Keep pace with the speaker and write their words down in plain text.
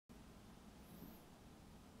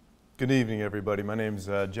Good evening, everybody. My name is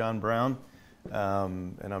John Brown,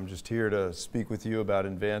 and I'm just here to speak with you about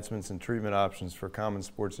advancements and treatment options for common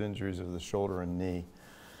sports injuries of the shoulder and knee.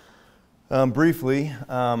 Briefly,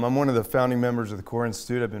 I'm one of the founding members of the Core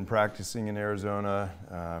Institute. I've been practicing in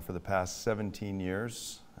Arizona for the past 17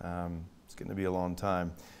 years. It's getting to be a long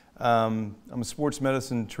time. I'm a sports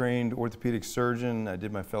medicine trained orthopedic surgeon. I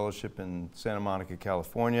did my fellowship in Santa Monica,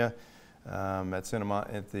 California. At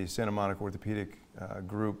the Santa Monica Orthopedic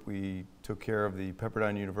Group, we took care of the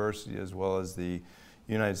Pepperdine University as well as the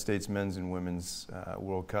United States men's and women's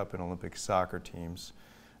World Cup and Olympic soccer teams.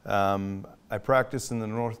 I practice in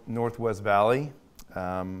the Northwest Valley.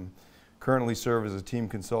 Currently serve as a team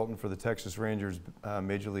consultant for the Texas Rangers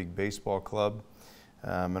Major League Baseball Club,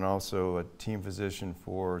 and also a team physician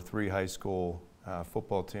for three high school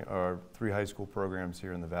programs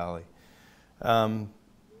here in the Valley.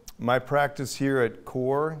 My practice here at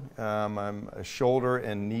Core, I'm a shoulder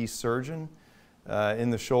and knee surgeon.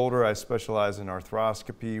 In the shoulder, I specialize in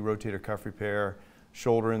arthroscopy, rotator cuff repair,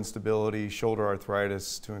 shoulder instability, shoulder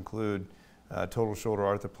arthritis, to include total shoulder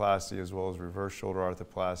arthroplasty as well as reverse shoulder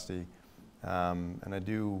arthroplasty. And I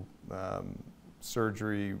do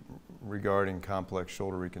surgery regarding complex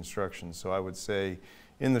shoulder reconstruction. So I would say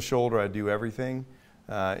in the shoulder, I do everything.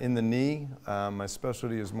 In the knee, my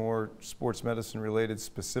specialty is more sports medicine related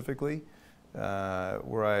specifically,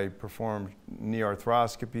 where I perform knee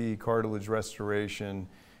arthroscopy, cartilage restoration,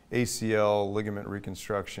 ACL, ligament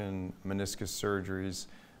reconstruction, meniscus surgeries.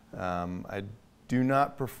 I do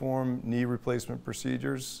not perform knee replacement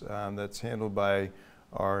procedures. That's handled by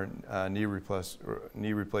our knee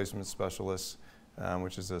replacement specialists,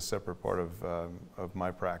 which is a separate part of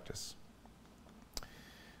my practice.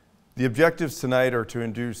 The objectives tonight are to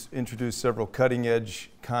introduce several cutting-edge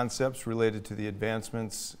concepts related to the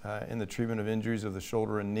advancements in the treatment of injuries of the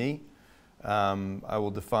shoulder and knee. I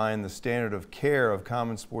will define the standard of care of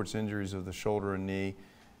common sports injuries of the shoulder and knee.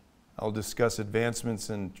 I'll discuss advancements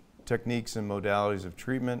in techniques and modalities of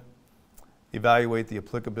treatment, evaluate the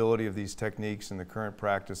applicability of these techniques in the current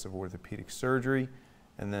practice of orthopedic surgery,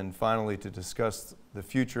 and then finally to discuss the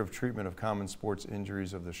future of treatment of common sports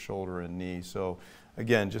injuries of the shoulder and knee. So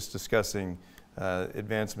again, just discussing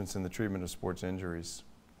advancements in the treatment of sports injuries.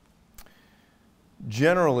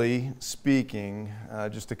 Generally speaking,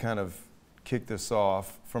 just to kind of kick this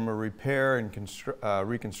off, from a repair and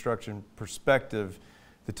reconstruction perspective,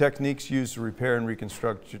 the techniques used to repair and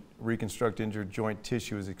reconstruct injured joint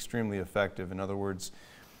tissue is extremely effective. In other words,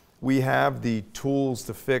 we have the tools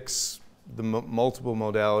to fix the multiple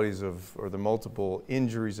modalities or the multiple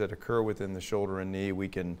injuries that occur within the shoulder and knee.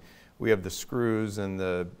 We have the screws and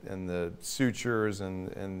the sutures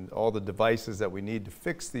and all the devices that we need to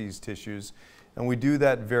fix these tissues, and we do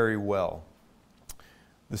that very well.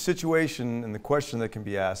 The situation and the question that can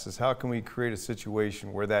be asked is, how can we create a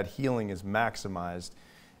situation where that healing is maximized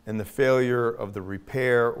and the failure of the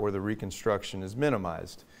repair or the reconstruction is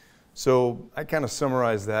minimized? So I kind of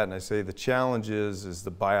summarize that and I say the challenge is the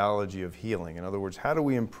biology of healing. In other words, how do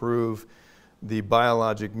we improve the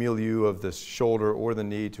biologic milieu of the shoulder or the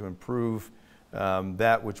knee to improve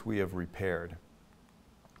that which we have repaired?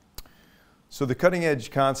 So the cutting edge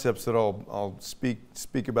concepts that I'll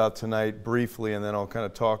speak about tonight briefly, and then I'll kind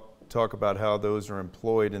of talk about how those are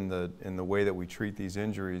employed in the way that we treat these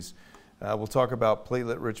injuries. We'll talk about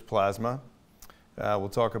platelet-rich plasma. We'll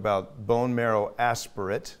talk about bone marrow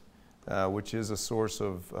aspirate, which is a source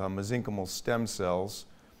of mesenchymal stem cells.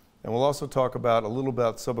 And we'll also talk about a little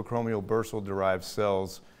about subacromial bursal-derived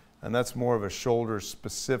cells, and that's more of a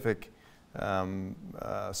shoulder-specific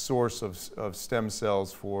source of stem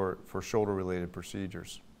cells for shoulder-related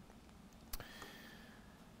procedures.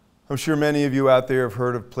 I'm sure many of you out there have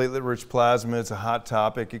heard of platelet-rich plasma. It's a hot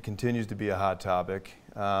topic. It continues to be a hot topic.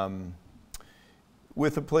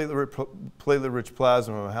 With a platelet-rich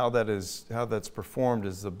plasma, how that's performed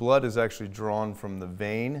is the blood is actually drawn from the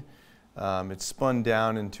vein. It's spun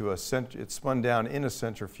down in a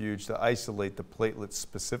centrifuge to isolate the platelets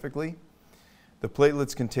specifically. The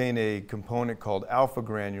platelets contain a component called alpha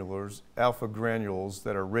granules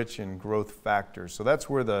that are rich in growth factors. So that's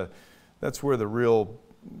where the real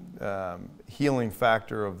healing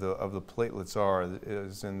factor of the platelets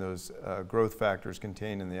is in those growth factors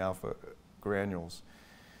contained in the alpha granules.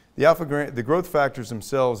 The growth factors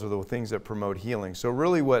themselves are the things that promote healing. So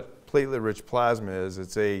really what platelet-rich plasma is,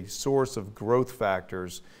 it's a source of growth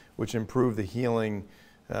factors which improve the healing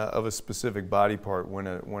of a specific body part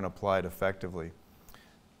when applied effectively.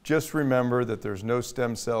 Just remember that there's no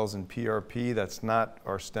stem cells in PRP. That's not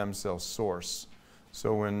our stem cell source.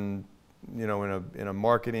 So when, in a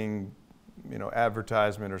marketing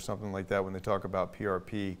advertisement or something like that when they talk about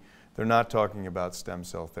PRP. They're not talking about stem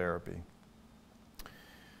cell therapy.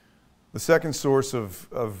 The second source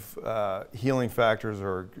of healing factors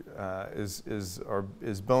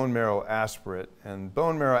is bone marrow aspirate, and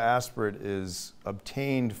bone marrow aspirate is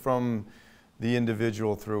obtained from the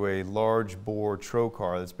individual through a large bore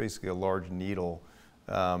trocar. That's basically a large needle,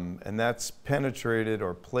 and that's penetrated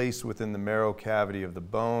or placed within the marrow cavity of the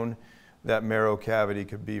bone. That marrow cavity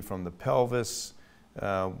could be from the pelvis,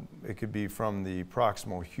 it could be from the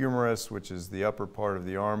proximal humerus, which is the upper part of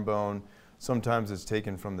the arm bone. Sometimes it's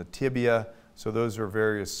taken from the tibia. So those are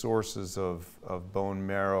various sources of bone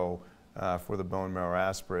marrow for the bone marrow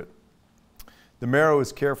aspirate. The marrow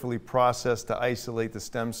is carefully processed to isolate the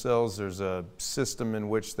stem cells. There's a system in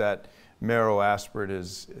which that marrow aspirate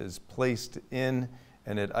is placed in,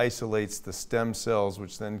 and it isolates the stem cells,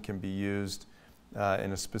 which then can be used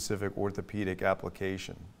in a specific orthopedic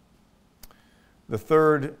application. The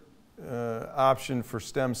third option for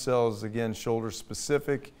stem cells, again, shoulder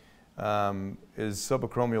specific, is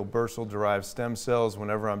subacromial bursal-derived stem cells.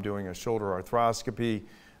 Whenever I'm doing a shoulder arthroscopy,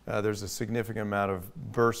 there's a significant amount of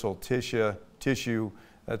bursal tissue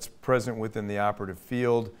that's present within the operative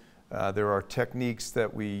field. There are techniques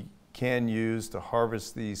that we can use to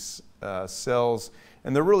harvest these cells,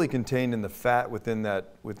 and they're really contained in the fat within the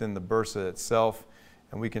bursa itself.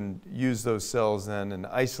 And we can use those cells then and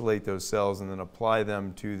isolate those cells and then apply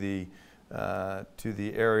them to the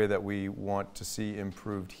area that we want to see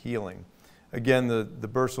improved healing. Again, the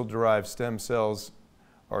bursal-derived stem cells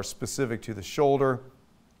are specific to the shoulder.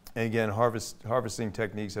 And again, harvesting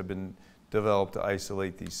techniques have been developed to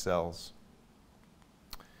isolate these cells.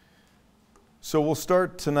 So we'll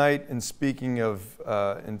start tonight in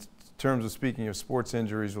terms of speaking of sports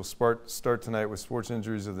injuries. We'll start tonight with sports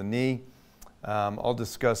injuries of the knee. I'll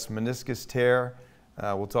discuss meniscus tear.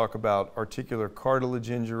 We'll talk about articular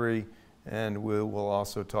cartilage injury, and we will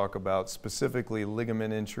also talk about specifically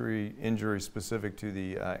ligament injury specific to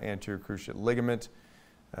the anterior cruciate ligament.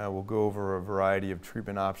 We'll go over a variety of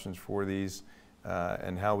treatment options for these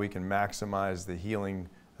and how we can maximize the healing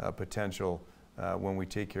potential when we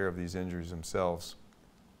take care of these injuries themselves.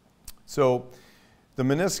 So the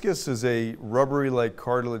meniscus is a rubbery-like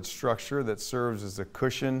cartilage structure that serves as a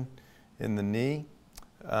cushion in the knee,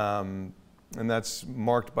 and that's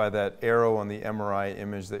marked by that arrow on the MRI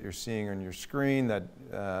image that you're seeing on your screen that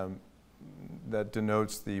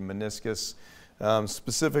denotes the meniscus.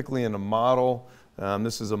 Specifically in a model,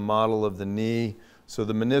 this is a model of the knee. So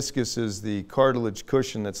the meniscus is the cartilage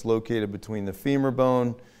cushion that's located between the femur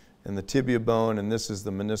bone and the tibia bone, and this is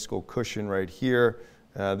the meniscal cushion right here.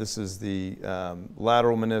 This is the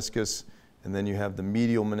lateral meniscus, and then you have the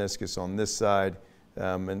medial meniscus on this side.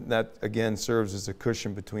 And that, again, serves as a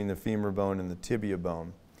cushion between the femur bone and the tibia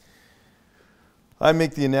bone. I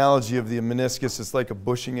make the analogy of the meniscus, it's like a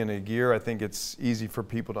bushing in a gear. I think it's easy for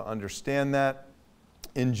people to understand that.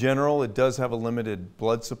 In general, it does have a limited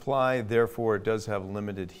blood supply, therefore it does have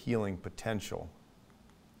limited healing potential.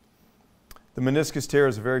 The meniscus tear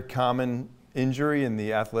is a very common injury in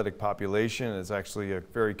the athletic population. It's actually a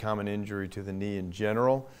very common injury to the knee in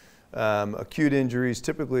general. Acute injuries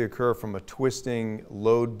typically occur from a twisting,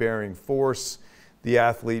 load-bearing force. The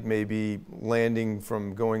athlete may be landing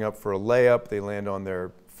from going up for a layup. They land on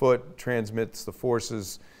their foot, transmits the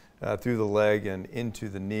forces through the leg and into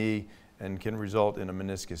the knee, and can result in a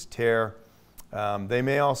meniscus tear. They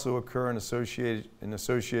may also occur in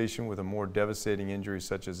association with a more devastating injury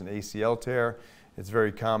such as an ACL tear. It's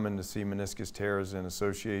very common to see meniscus tears in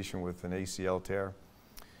association with an ACL tear.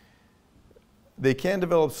 They can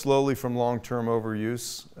develop slowly from long-term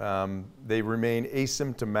overuse. They remain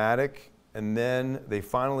asymptomatic, and then they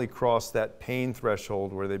finally cross that pain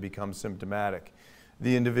threshold where they become symptomatic.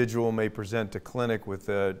 The individual may present to clinic with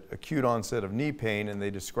an acute onset of knee pain, and they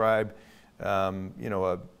describe a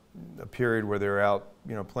period where they're out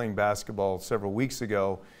playing basketball several weeks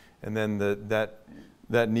ago, and then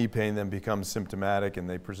that knee pain then becomes symptomatic, and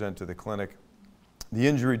they present to the clinic. The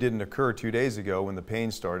injury didn't occur 2 days ago when the pain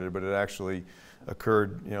started, but it actually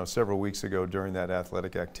occurred several weeks ago during that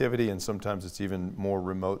athletic activity, and sometimes it's even more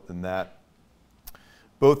remote than that.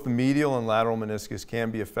 Both the medial and lateral meniscus can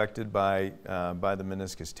be affected by the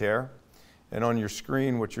meniscus tear. And on your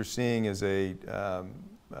screen, what you're seeing is an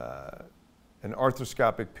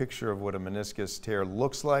arthroscopic picture of what a meniscus tear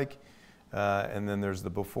looks like, and then there's the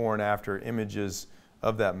before and after images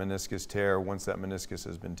of that meniscus tear once that meniscus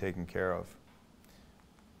has been taken care of.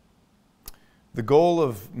 The goal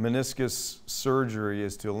of meniscus surgery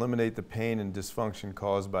is to eliminate the pain and dysfunction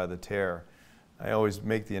caused by the tear. I always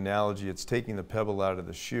make the analogy, it's taking the pebble out of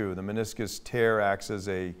the shoe. The meniscus tear acts as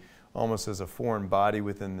a almost as a foreign body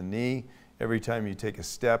within the knee. Every time you take a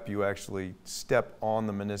step, you actually step on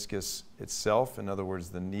the meniscus itself. In other words,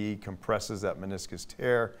 the knee compresses that meniscus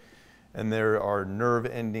tear. And there are nerve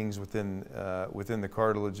endings within the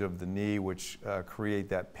cartilage of the knee which create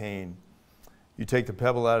that pain. You take the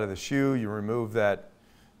pebble out of the shoe, you remove that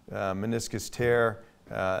meniscus tear,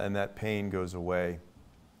 and that pain goes away.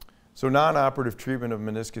 So non-operative treatment of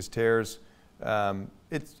meniscus tears,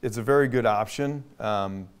 it's a very good option,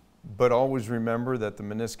 but always remember that a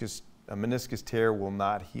meniscus tear will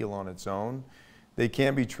not heal on its own. They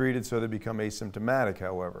can be treated so they become asymptomatic,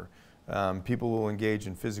 however. People will engage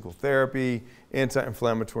in physical therapy.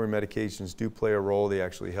 Anti-inflammatory medications do play a role. They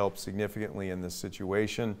actually help significantly in this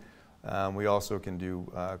situation. We also can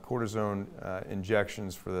do cortisone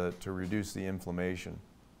injections to reduce the inflammation.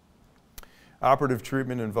 Operative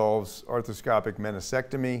treatment involves arthroscopic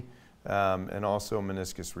meniscectomy and also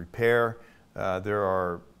meniscus repair. There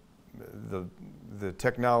are the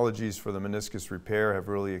technologies for the meniscus repair have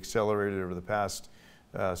really accelerated over the past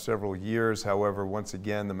several years. However, once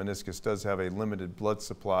again, the meniscus does have a limited blood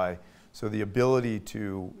supply, so the ability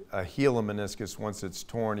to heal a meniscus once it's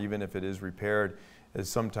torn, even if it is repaired, is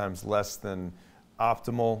sometimes less than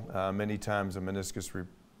optimal. Many times a meniscus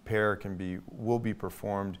repair will be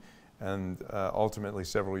performed, and ultimately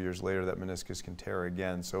several years later that meniscus can tear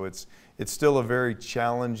again. So it's still a very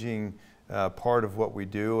challenging part of what we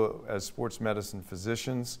do as sports medicine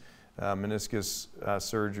physicians. Meniscus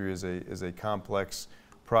surgery is a complex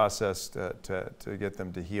process to get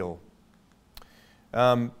them to heal.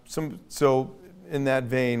 So in that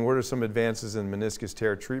vein, what are some advances in meniscus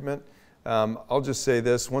tear treatment? I'll just say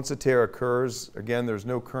this: once a tear occurs, again, there's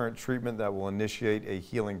no current treatment that will initiate a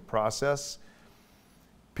healing process.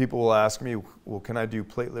 People will ask me, well, can I do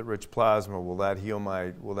platelet-rich plasma? Will that heal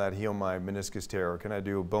my meniscus tear? Or can I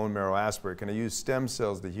do a bone marrow aspirate? Can I use stem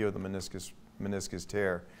cells to heal the meniscus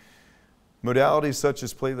tear? Modalities such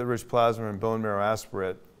as platelet-rich plasma and bone marrow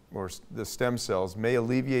aspirate, or the stem cells, may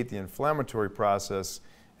alleviate the inflammatory process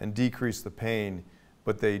and decrease the pain,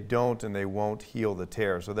 but they don't and they won't heal the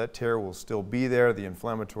tear. So that tear will still be there. The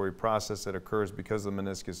inflammatory process that occurs because the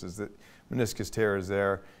meniscus tear is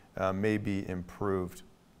there may be improved.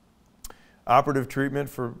 Operative treatment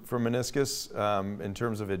for meniscus in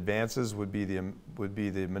terms of advances would be the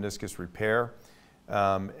meniscus repair.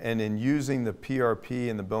 And in using the PRP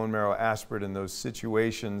and the bone marrow aspirate in those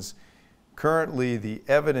situations, currently the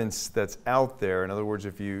evidence that's out there, in other words,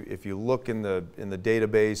 if you look in the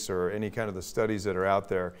database or any kind of the studies that are out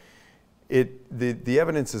there, the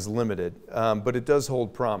evidence is limited, but it does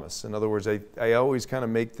hold promise. In other words, I always kind of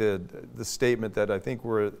make the statement that I think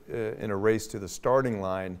we're in a race to the starting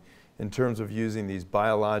line in terms of using these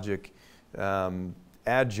biologic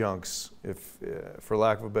adjuncts, for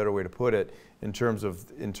lack of a better way to put it, in terms of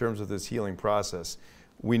this healing process.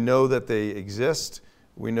 We know that they exist.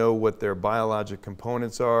 We know what their biologic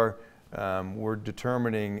components are. We're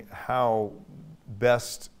determining how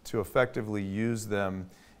best to effectively use them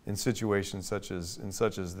in situations such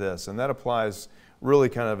as this. And that applies really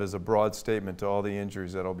kind of as a broad statement to all the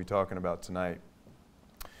injuries that I'll be talking about tonight.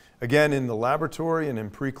 Again, in the laboratory and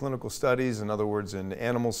in preclinical studies, in other words, in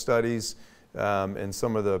animal studies, and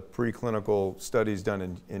some of the preclinical studies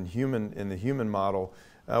done in the human model,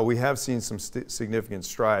 we have seen some significant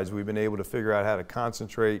strides. We've been able to figure out how to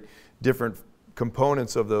concentrate different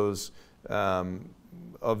components of those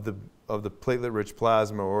of the platelet-rich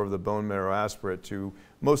plasma or of the bone marrow aspirate to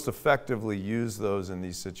most effectively use those in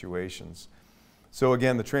these situations. So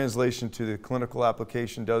again, the translation to the clinical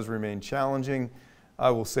application does remain challenging. I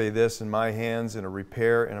will say this: in my hands, in a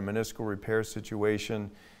meniscal repair situation,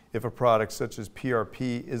 if a product such as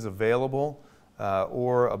PRP is available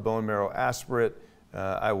or a bone marrow aspirate,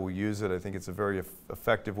 I will use it. I think it's a very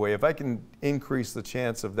effective way. If I can increase the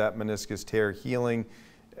chance of that meniscus tear healing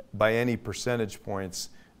by any percentage points,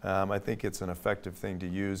 I think it's an effective thing to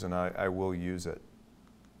use, and I will use it.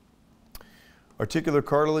 Articular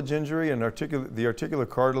cartilage injury, and the articular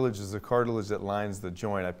cartilage is the cartilage that lines the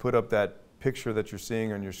joint. I put up that picture that you're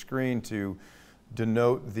seeing on your screen to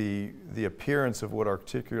denote the appearance of what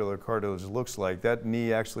articular cartilage looks like. That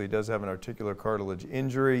knee actually does have an articular cartilage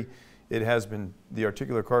injury. The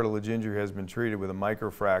articular cartilage injury has been treated with a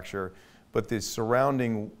microfracture, but the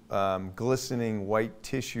surrounding glistening white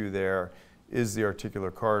tissue there is the articular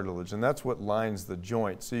cartilage, and that's what lines the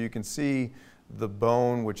joint. So you can see the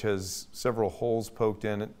bone, which has several holes poked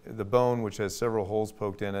in it,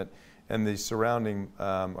 and the surrounding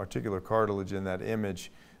articular cartilage in that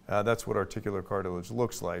image. That's what articular cartilage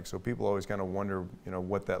looks like. So people always kind of wonder,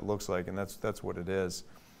 what that looks like, and that's what it is.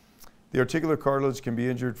 The articular cartilage can be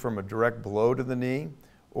injured from a direct blow to the knee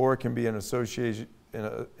or it can be in association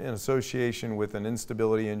with an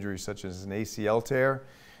instability injury such as an ACL tear.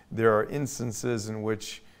 There are instances in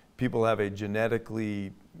which people have a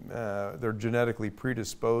they're genetically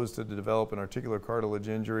predisposed to develop an articular cartilage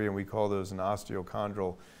injury, and we call those an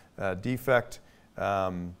osteochondral defect.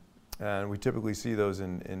 And we typically see those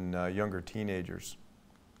in younger teenagers.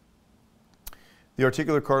 The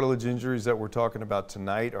articular cartilage injuries that we're talking about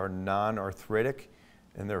tonight are non-arthritic,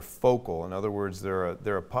 and they're focal. In other words, they're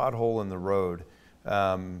a pothole in the road.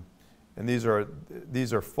 And these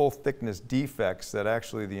are full thickness defects that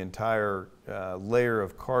actually the entire layer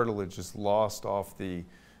of cartilage is lost off the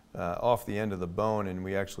end of the bone, and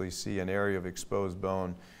we actually see an area of exposed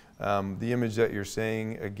bone. The image that you're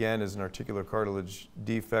seeing, again, is an articular cartilage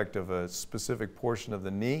defect of a specific portion of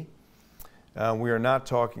the knee. We are not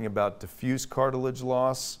talking about diffuse cartilage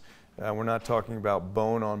loss. We're not talking about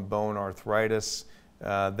bone-on-bone arthritis.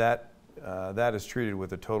 That is treated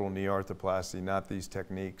with a total knee arthroplasty, not these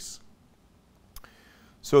techniques.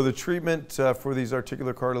 So the treatment for these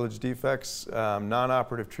articular cartilage defects,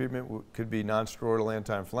 non-operative treatment could be non-steroidal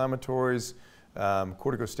anti-inflammatories.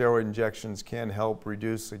 Corticosteroid injections can help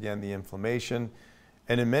reduce, again, the inflammation.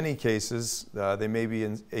 And in many cases, they may be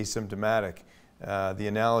asymptomatic. The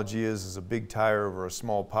analogy is a big tire over a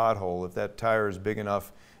small pothole. If that tire is big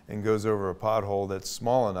enough and goes over a pothole that's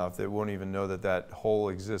small enough, they won't even know that that hole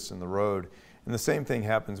exists in the road. And the same thing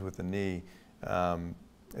happens with the knee. And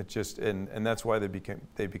that's why they become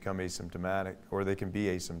asymptomatic, or they can be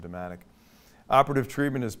asymptomatic. Operative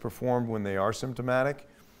treatment is performed when they are symptomatic.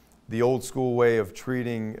 The old school way of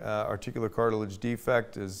treating articular cartilage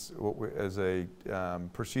defect is a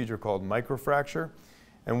procedure called microfracture.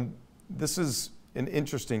 And this is an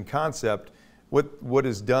interesting concept. What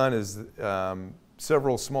is done is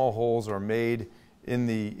several small holes are made in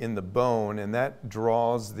the bone, and that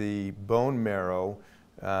draws the bone marrow,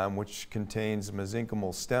 which contains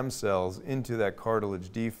mesenchymal stem cells, into that cartilage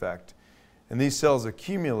defect. And these cells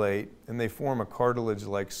accumulate and they form a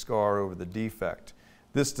cartilage-like scar over the defect.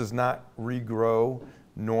 This does not regrow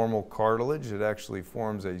normal cartilage. It actually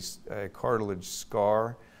forms a cartilage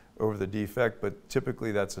scar over the defect, but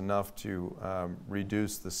typically that's enough to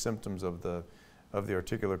reduce the symptoms of the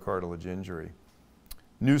articular cartilage injury.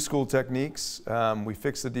 New school techniques, we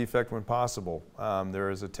fix the defect when possible. There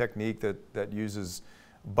is a technique that uses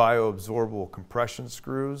bioabsorbable compression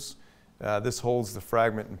screws. This holds the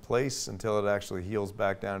fragment in place until it actually heals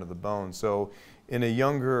back down to the bone. So in a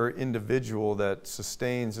younger individual that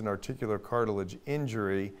sustains an articular cartilage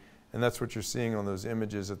injury, and that's what you're seeing on those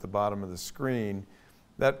images at the bottom of the screen,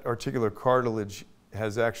 that articular cartilage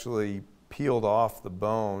has actually peeled off the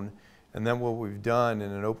bone, and then what we've done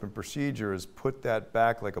in an open procedure is put that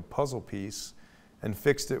back like a puzzle piece and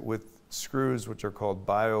fixed it with screws which are called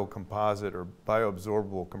biocomposite or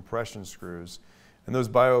bioabsorbable compression screws. And those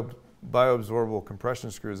bioabsorbable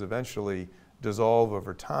compression screws eventually dissolve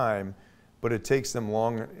over time, but it takes them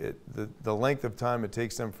the length of time it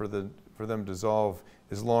takes them for them to dissolve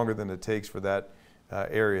is longer than it takes for that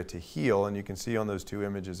area to heal. And you can see on those two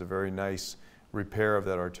images a very nice repair of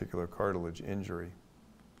that articular cartilage injury.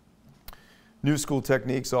 New school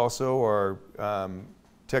techniques also are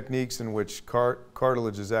techniques in which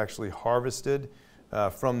cartilage is actually harvested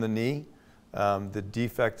from the knee. The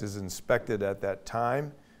defect is inspected at that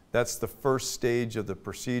time. That's the first stage of the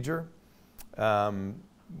procedure.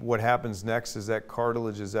 What happens next is that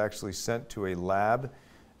cartilage is actually sent to a lab,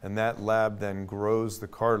 and that lab then grows the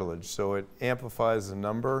cartilage. So it amplifies the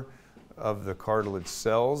number of the cartilage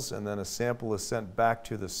cells, and then a sample is sent back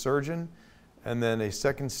to the surgeon, and then a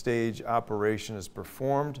second stage operation is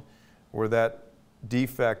performed where that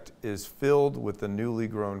defect is filled with the newly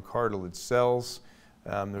grown cartilage cells.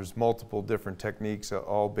 There's multiple different techniques,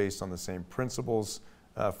 all based on the same principles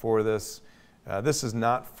for this. This is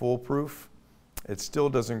not foolproof. It still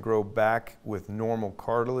doesn't grow back with normal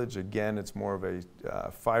cartilage. Again, it's more of a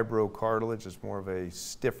fibrocartilage. It's more of a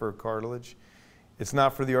stiffer cartilage. It's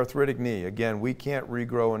not for the arthritic knee. Again, we can't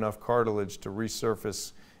regrow enough cartilage to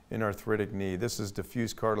resurface in arthritic knee. This is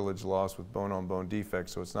diffuse cartilage loss with bone-on-bone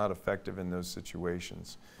defects, so it's not effective in those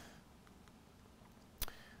situations.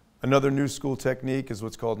 Another new school technique is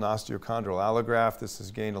what's called an osteochondral allograft. This has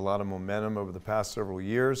gained a lot of momentum over the past several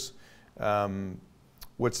years.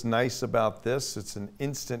 What's nice about this, it's an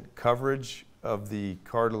instant coverage of the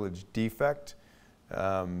cartilage defect.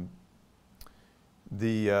 The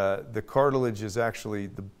cartilage is actually,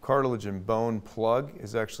 the cartilage and bone plug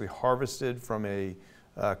is actually harvested from a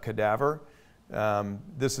cadaver.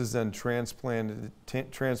 This is then transplanted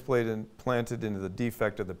and planted into the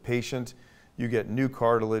defect of the patient. You get new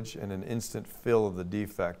cartilage and an instant fill of the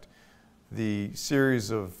defect. The series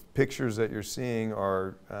of pictures that you're seeing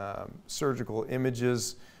are surgical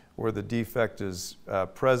images where the defect is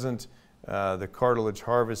present. The cartilage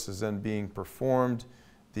harvest is then being performed.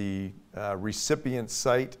 The recipient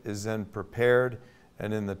site is then prepared,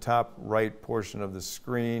 and in the top right portion of the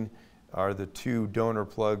screen are the 2 donor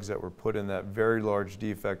plugs that were put in that very large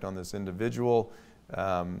defect on this individual,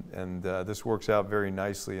 and this works out very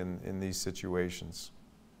nicely in these situations.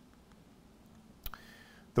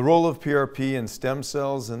 The role of PRP and stem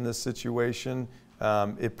cells in this situation,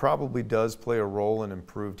 it probably does play a role in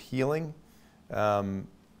improved healing.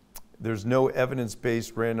 There's no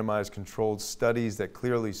evidence-based randomized controlled studies that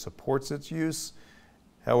clearly supports its use.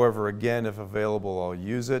 However, again, if available, I'll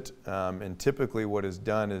use it. And typically what is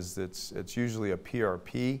done is it's usually a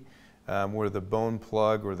PRP where the bone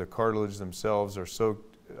plug or the cartilage themselves are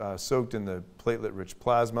soaked in the platelet-rich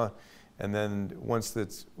plasma. And then once the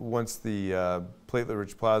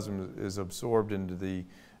platelet-rich plasma is absorbed into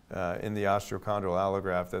in the osteochondral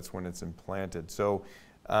allograft, that's when it's implanted. So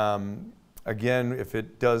again, if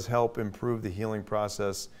it does help improve the healing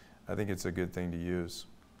process, I think it's a good thing to use.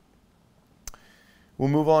 We'll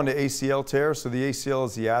move on to ACL tear. So the ACL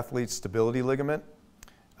is the athlete's stability ligament.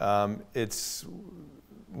 It's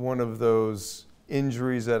one of those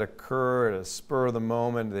injuries that occur at a spur of the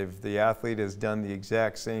moment. The athlete has done the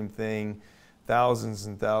exact same thing thousands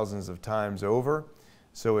and thousands of times over.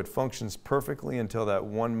 So it functions perfectly until that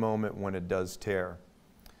one moment when it does tear.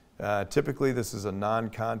 Typically, this is a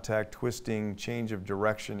non-contact twisting change of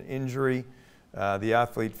direction injury. The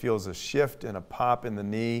athlete feels a shift and a pop in the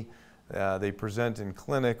knee. They present in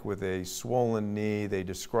clinic with a swollen knee. They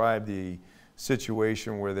describe the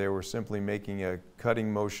situation where they were simply making a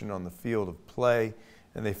cutting motion on the field of play,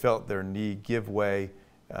 and they felt their knee give way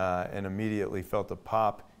and immediately felt a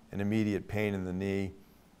pop and immediate pain in the knee,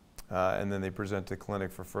 and then they present to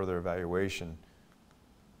clinic for further evaluation.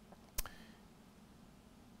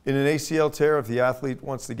 In an ACL tear, if the athlete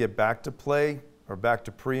wants to get back to play or back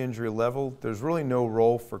to pre-injury level, there's really no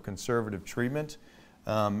role for conservative treatment.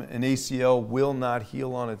 An ACL will not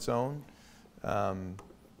heal on its own,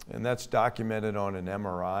 and that's documented on an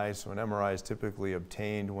MRI. So an MRI is typically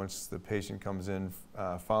obtained once the patient comes in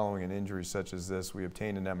following an injury such as this. We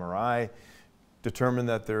obtain an MRI, determine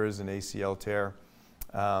that there is an ACL tear.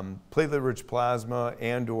 Platelet-rich plasma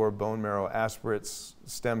and/or bone marrow aspirates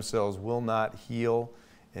stem cells will not heal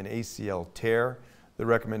an ACL tear. The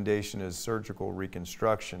recommendation is surgical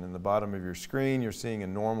reconstruction. In the bottom of your screen, you're seeing a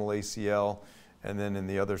normal ACL, and then in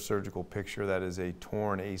the other surgical picture, that is a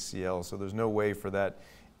torn ACL. So there's no way for that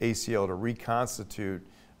ACL to reconstitute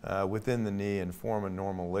within the knee and form a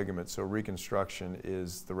normal ligament. So reconstruction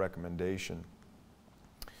is the recommendation.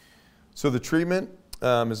 So the treatment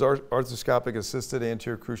is arthroscopic assisted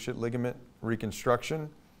anterior cruciate ligament reconstruction.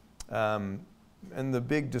 And the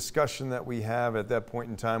big discussion that we have at that point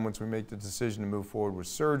in time once we make the decision to move forward with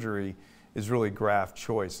surgery is really graft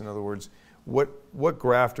choice. In other words, what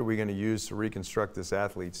graft are we going to use to reconstruct this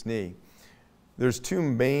athlete's knee? There's 2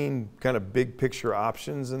 main kind of big picture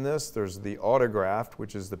options in this. There's the autograft,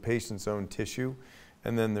 which is the patient's own tissue,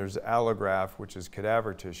 and then there's allograft, which is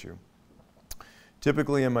cadaver tissue.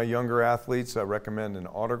 Typically in my younger athletes, I recommend an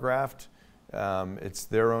autograft. It's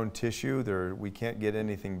their own tissue. We can't get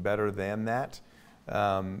anything better than that.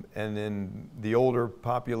 And in the older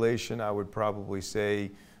population, I would probably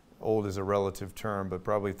say, old is a relative term, but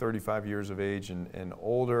probably 35 years of age and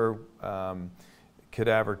older,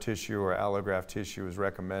 cadaver tissue or allograft tissue is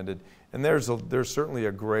recommended. And there's certainly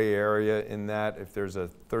a gray area in that. If there's a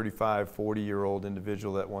 35, 40-year-old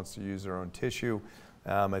individual that wants to use their own tissue,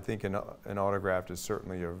 I think an autograft is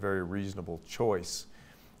certainly a very reasonable choice.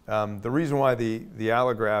 The reason why the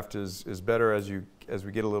allograft is better as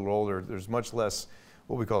we get a little older, there's much less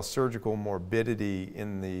what we call surgical morbidity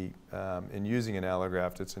in using an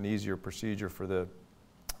allograft. It's an easier procedure for the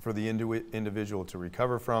individual to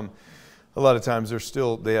recover from. A lot of times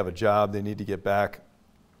they have a job, they need to get back.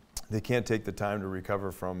 They can't take the time to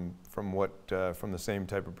recover from the same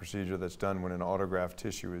type of procedure that's done when an autograft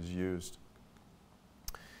tissue is used.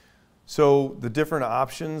 So the different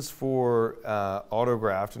options for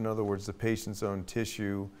autograft, in other words, the patient's own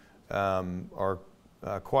tissue, are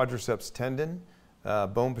quadriceps tendon,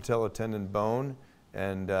 bone patella tendon bone,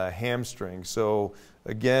 and hamstring. So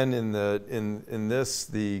again, in this,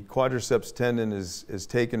 the quadriceps tendon is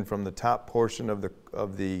taken from the top portion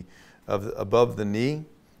above the knee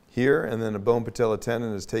here, and then a bone patella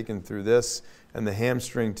tendon is taken through this, and the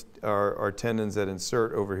hamstring are tendons that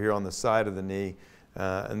insert over here on the side of the knee.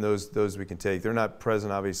 And those we can take. They're not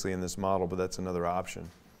present obviously in this model, but that's another option.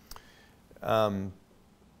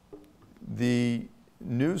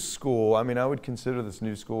 new school, I mean, I would consider this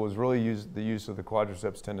new school, is really the use of the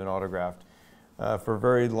quadriceps tendon autograft. For a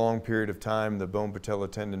very long period of time, the bone patella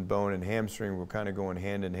tendon, bone, and hamstring were kind of going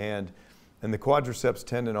hand in hand. And the quadriceps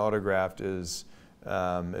tendon autograft is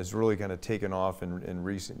really kind of taken off in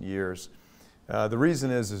recent years. The reason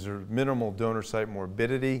is there's minimal donor site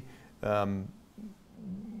morbidity.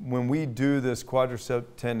 When we do this quadriceps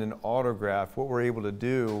tendon autograft, what we're able to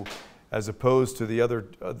do, as opposed to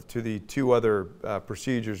the two other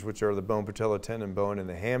procedures, which are the bone patella tendon bone and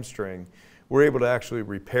the hamstring, we're able to actually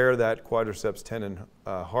repair that quadriceps tendon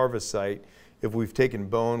harvest site. If we've taken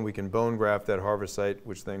bone, we can bone graft that harvest site,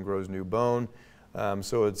 which then grows new bone.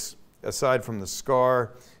 So it's, aside from the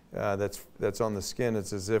scar that's on the skin,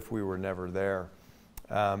 it's as if we were never there.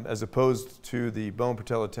 As opposed to the bone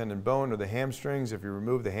patella tendon bone or the hamstrings, if you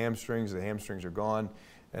remove the hamstrings are gone.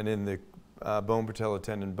 And in the bone patella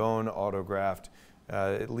tendon bone autograft,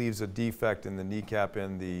 it leaves a defect in the kneecap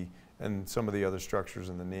and some of the other structures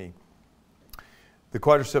in the knee. The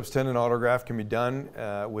quadriceps tendon autograft can be done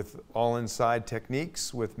with all inside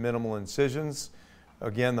techniques with minimal incisions.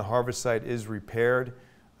 Again, the harvest site is repaired.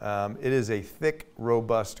 It is a thick,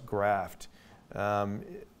 robust graft.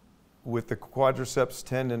 With the quadriceps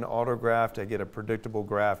tendon autograft, I get a predictable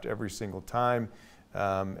graft every single time,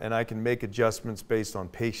 and I can make adjustments based on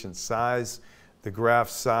patient size. The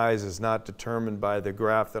graft size is not determined by the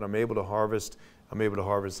graft that I'm able to harvest. I'm able to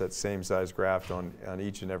harvest that same size graft on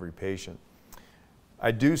each and every patient. I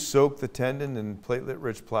do soak the tendon in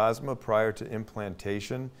platelet-rich plasma prior to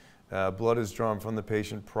implantation. Blood is drawn from the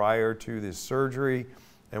patient prior to the surgery,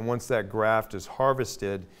 and once that graft is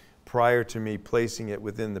harvested, prior to me placing it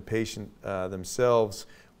within the patient themselves,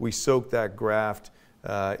 we soak that graft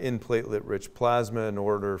in platelet-rich plasma in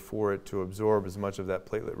order for it to absorb as much of that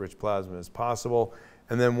platelet-rich plasma as possible.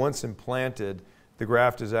 And then once implanted, the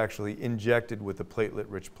graft is actually injected with the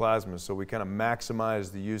platelet-rich plasma. So we kind of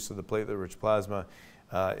maximize the use of the platelet-rich plasma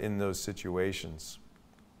in those situations.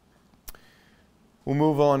 We'll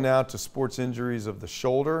move on now to sports injuries of the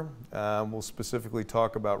shoulder. We'll specifically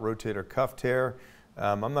talk about rotator cuff tear.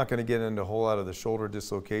 I'm not going to get into a whole lot of the shoulder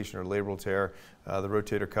dislocation or labral tear. The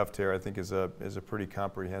rotator cuff tear, I think, is a pretty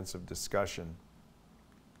comprehensive discussion.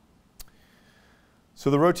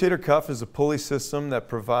 So the rotator cuff is a pulley system that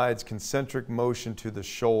provides concentric motion to the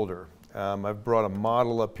shoulder. I've brought a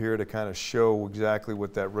model up here to kind of show exactly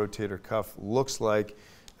what that rotator cuff looks like.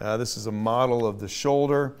 This is a model of the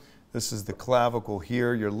shoulder. This is the clavicle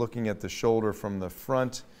here. You're looking at the shoulder from the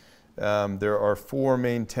front. There are 4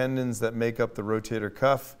 main tendons that make up the rotator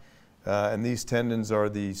cuff, and these tendons are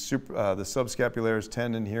the subscapularis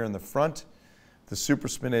tendon here in the front. The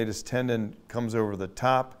supraspinatus tendon comes over the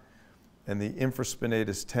top, and the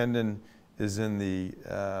infraspinatus tendon is in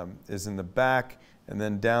the back, and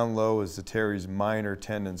then down low is the teres minor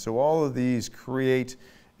tendon. So all of these create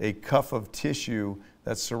a cuff of tissue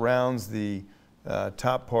that surrounds the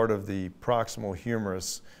top part of the proximal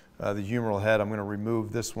humerus, the humeral head. I'm going to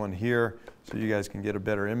remove this one here so you guys can get a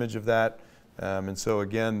better image of that. And so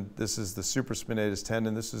again, this is the supraspinatus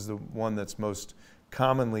tendon. This is the one that's most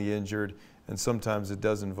commonly injured, and sometimes it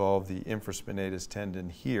does involve the infraspinatus tendon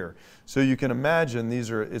here. So you can imagine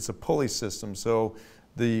it's a pulley system. So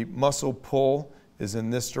the muscle pull is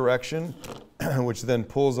in this direction, which then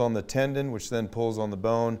pulls on the tendon, which then pulls on the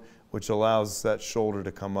bone, which allows that shoulder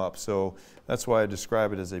to come up. So that's why I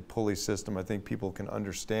describe it as a pulley system. I think people can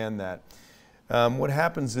understand that. What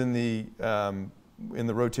happens in the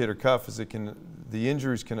rotator cuff is the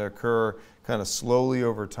injuries can occur kind of slowly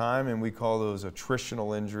over time, and we call those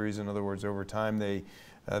attritional injuries. In other words, over time they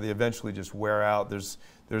eventually just wear out. There's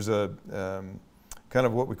a kind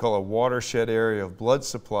of what we call a watershed area of blood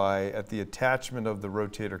supply at the attachment of the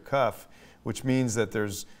rotator cuff, which means that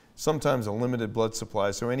there's sometimes a limited blood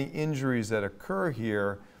supply. So any injuries that occur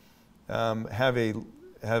here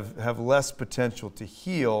have less potential to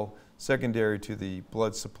heal secondary to the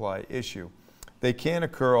blood supply issue. They can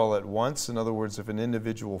occur all at once. In other words, if an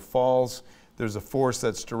individual falls, there's a force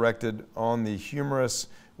that's directed on the humerus,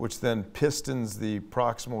 which then pistons the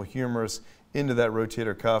proximal humerus into that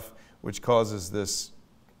rotator cuff, which causes this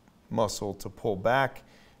muscle to pull back.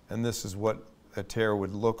 And this is what a tear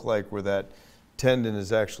would look like, where that tendon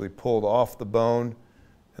is actually pulled off the bone,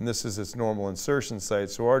 and this is its normal insertion site.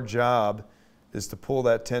 So our job is to pull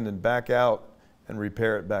that tendon back out and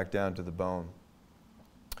repair it back down to the bone.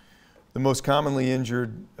 The most commonly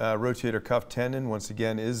injured rotator cuff tendon, once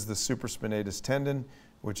again, is the supraspinatus tendon,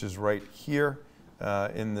 which is right here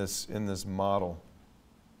in this model.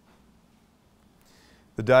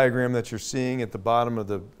 The diagram that you're seeing at the bottom of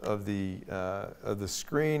the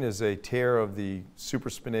screen is a tear of the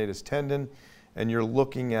supraspinatus tendon. and you're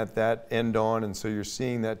looking at that end on, and so you're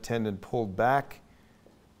seeing that tendon pulled back,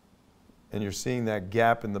 and you're seeing that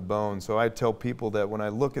gap in the bone. So I tell people that when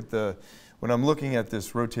I'm looking at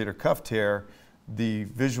this rotator cuff tear, the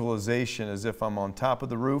visualization is if I'm on top of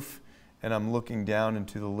the roof and I'm looking down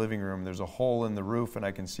into the living room. There's a hole in the roof and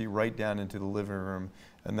I can see right down into the living room,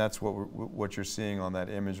 and that's what you're seeing on that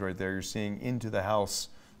image right there. You're seeing into the house,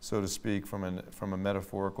 so to speak, from a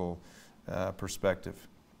metaphorical perspective.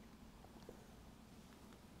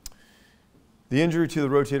 The injury to the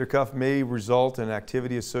rotator cuff may result in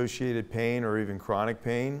activity-associated pain or even chronic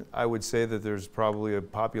pain. I would say that there's probably a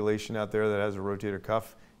population out there that has a rotator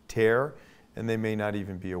cuff tear, and they may not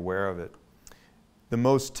even be aware of it. The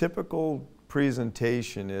most typical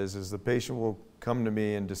presentation is the patient will come to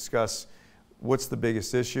me and discuss what's the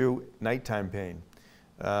biggest issue: nighttime pain.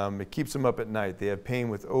 It keeps them up at night. They have pain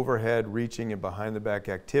with overhead, reaching, and behind the back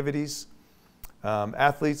activities.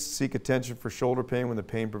 Athletes seek attention for shoulder pain when the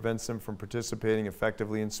pain prevents them from participating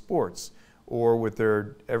effectively in sports or with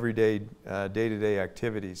their everyday, day-to-day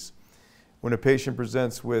activities. When a patient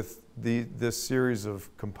presents with this series of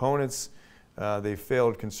components, they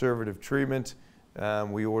failed conservative treatment,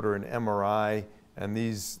 we order an MRI, and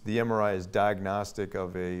the MRI is diagnostic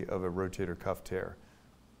of a rotator cuff tear.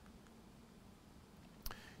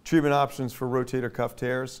 Treatment options for rotator cuff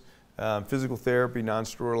tears: physical therapy,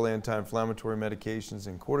 non-steroidal anti-inflammatory medications,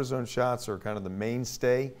 and cortisone shots are kind of the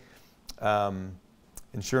mainstay.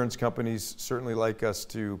 Insurance companies certainly like us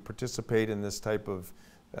to participate in this type of,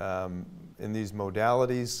 in these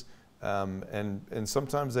modalities, and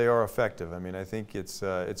sometimes they are effective. I mean, I think it's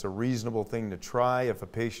a reasonable thing to try. If a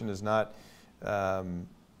patient is not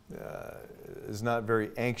very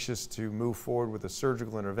anxious to move forward with a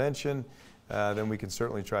surgical intervention, then we can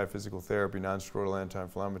certainly try physical therapy, non-steroidal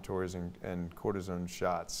anti-inflammatories, and cortisone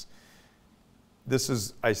shots.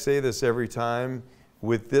 I say this every time,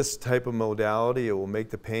 with this type of modality, it will make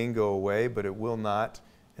the pain go away, but it will not,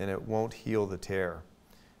 and it won't heal the tear.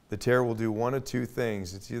 The tear will do one of two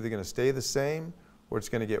things. It's either going to stay the same or it's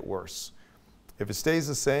going to get worse. If it stays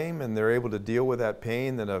the same and they're able to deal with that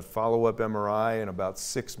pain, then a follow-up MRI in about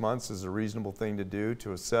 6 months is a reasonable thing to do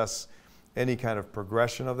to assess any kind of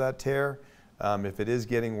progression of that tear. If it is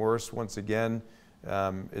getting worse, once again,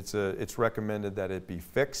 it's recommended that it be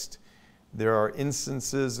fixed. There are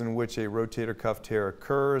instances in which a rotator cuff tear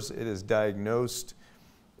occurs. It is diagnosed.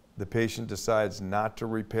 The patient decides not to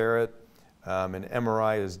repair it. An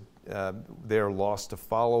MRI is, they are lost to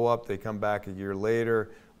follow-up. They come back a year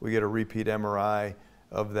later. We get a repeat MRI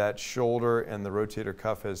of that shoulder, and the rotator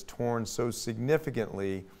cuff has torn so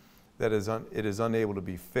significantly that it is unable to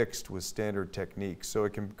be fixed with standard techniques. So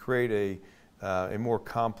it can create a more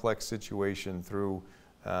complex situation through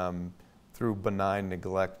benign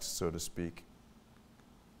neglect, so to speak.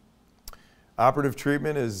 Operative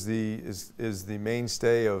treatment is the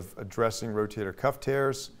mainstay of addressing rotator cuff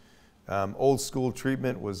tears. Old school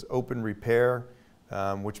treatment was open repair,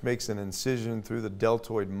 which makes an incision through the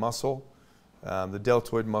deltoid muscle. The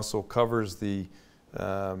deltoid muscle covers the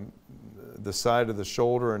side of the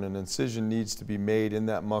shoulder, and an incision needs to be made in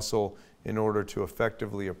that muscle in order to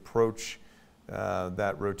effectively approach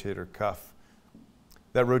that rotator cuff.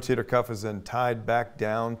 That rotator cuff is then tied back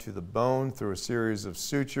down to the bone through a series of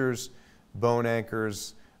sutures, bone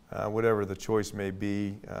anchors, whatever the choice may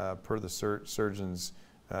be per the surgeon's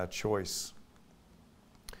choice.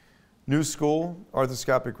 New school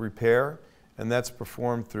arthroscopic repair, and that's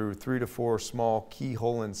performed through 3 to 4 small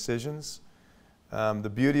keyhole incisions.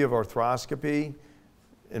 The beauty of arthroscopy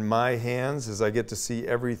in my hands is I get to see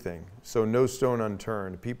everything, so no stone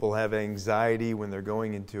unturned. People have anxiety when they're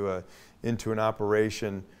going into an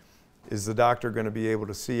operation. Is the doctor going to be able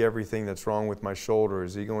to see everything that's wrong with my shoulder?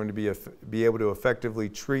 Is he going to be able to effectively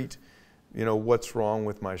treat, what's wrong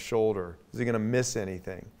with my shoulder? Is he going to miss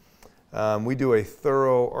anything? We do a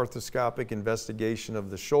thorough arthroscopic investigation of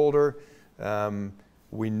the shoulder.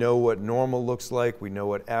 We know what normal looks like. We know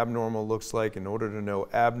what abnormal looks like. In order to know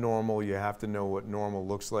abnormal, you have to know what normal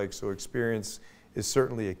looks like. So experience is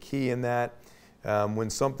certainly a key in that. When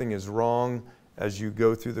something is wrong, as you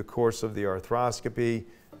go through the course of the arthroscopy,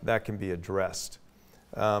 that can be addressed.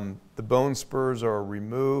 The bone spurs are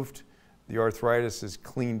removed, the arthritis is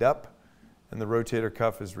cleaned up, and the rotator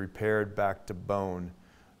cuff is repaired back to bone.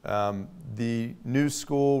 The new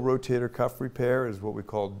school rotator cuff repair is what we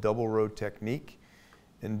call double row technique.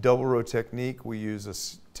 In double row technique, we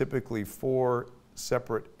use typically 4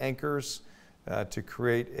 separate anchors to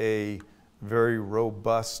create a very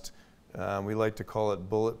robust, we like to call it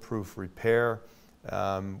bulletproof repair,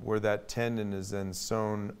 where that tendon is then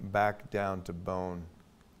sewn back down to bone.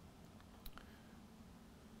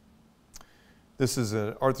 This is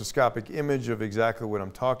an arthroscopic image of exactly what I'm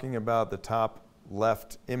talking about. The top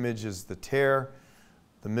left image is the tear.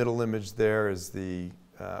 The middle image there is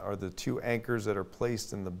are the two anchors that are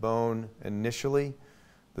placed in the bone initially.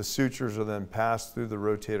 The sutures are then passed through the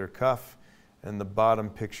rotator cuff, and the bottom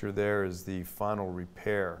picture there is the final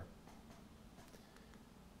repair.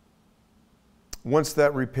 Once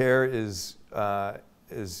that repair is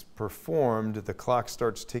performed, the clock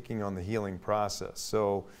starts ticking on the healing process.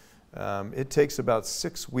 So it takes about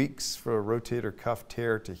 6 weeks for a rotator cuff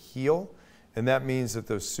tear to heal, and that means that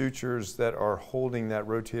those sutures that are holding that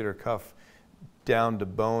rotator cuff down to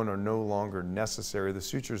bone are no longer necessary. The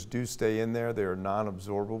sutures do stay in there. They are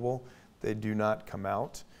non-absorbable. They do not come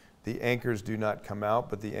out. The anchors do not come out,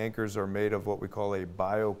 but the anchors are made of what we call a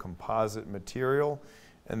biocomposite material,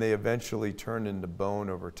 and they eventually turn into bone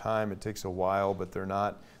over time. It takes a while, but they're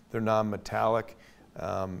non-metallic,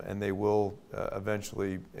 and they will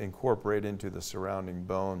eventually incorporate into the surrounding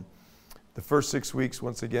bone. The first 6 weeks,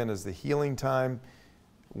 once again, is the healing time.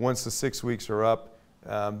 Once the 6 weeks are up,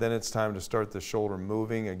 then it's time to start the shoulder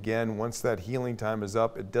moving. Again, once that healing time is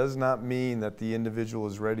up, it does not mean that the individual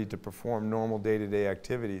is ready to perform normal day-to-day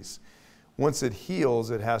activities. Once it heals,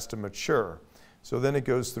 it has to mature. So then it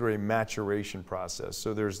goes through a maturation process.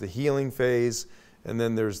 So there's the healing phase, and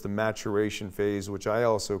then there's the maturation phase, which I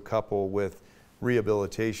also couple with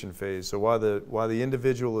rehabilitation phase. So while the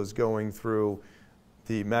individual is going through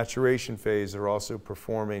the maturation phase, they're also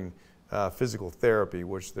performing physical therapy,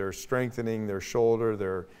 which they're strengthening their shoulder,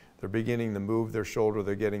 they're beginning to move their shoulder,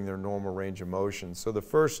 they're getting their normal range of motion. So the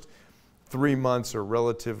first 3 months are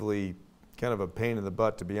relatively kind of a pain in the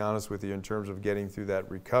butt, to be honest with you, in terms of getting through that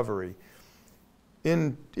recovery.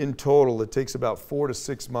 In total, it takes about 4 to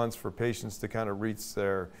 6 months for patients to kind of reach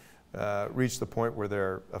the point where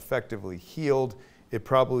they're effectively healed. It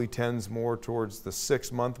probably tends more towards the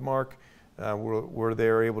 6-month mark, where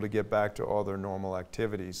they're able to get back to all their normal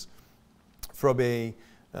activities. From a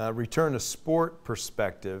return to sport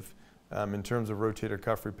perspective, in terms of rotator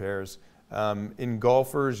cuff repairs, in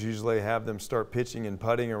golfers, usually have them start pitching and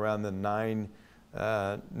putting around the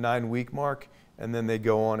 9-week mark, and then they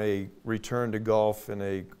go on a return to golf in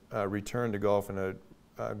a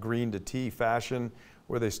green to tee fashion,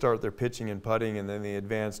 where they start their pitching and putting, and then they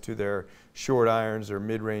advance to their short irons, their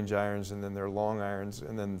mid-range irons, and then their long irons,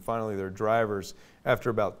 and then finally their drivers after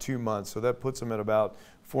about 2 months. So that puts them at about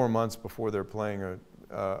 4 months before they're playing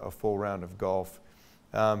a full round of golf.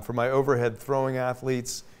 For my overhead throwing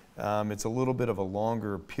athletes, it's a little bit of a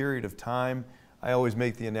longer period of time. I always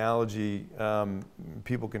make the analogy,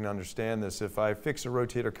 people can understand this, if I fix a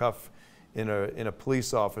rotator cuff in a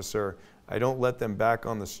police officer, I don't let them back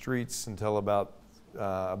on the streets until about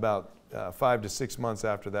 5 to 6 months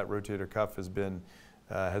after that rotator cuff has been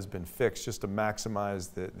fixed, just to maximize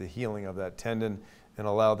the healing of that tendon and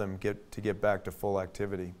allow them to get back to full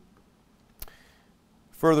activity.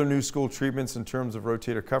 Further new school treatments in terms of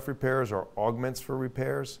rotator cuff repairs are augments for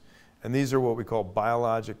repairs, and these are what we call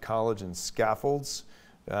biologic collagen scaffolds.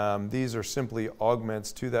 These are simply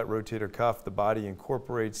augments to that rotator cuff. The body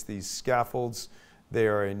incorporates these scaffolds. They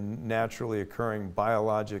are a naturally occurring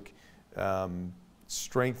biologic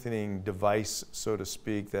strengthening device, so to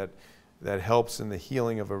speak, that helps in the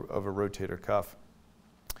healing of a rotator cuff.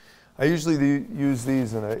 I usually use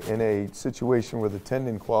these in a situation where the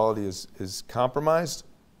tendon quality is compromised,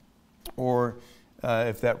 or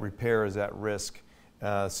if that repair is at risk.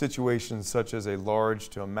 Situations such as a large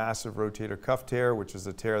to a massive rotator cuff tear, which is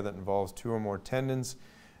a tear that involves 2 or more tendons.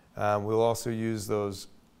 We'll also use those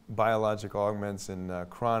biologic augments in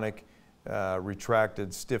chronic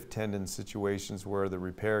retracted stiff tendon situations where the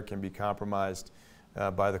repair can be compromised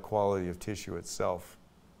by the quality of tissue itself.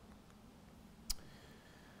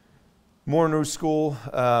 More new school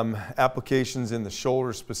applications in the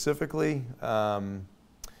shoulder specifically,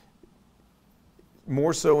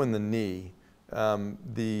 more so in the knee.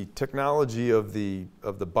 The technology of the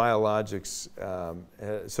biologics,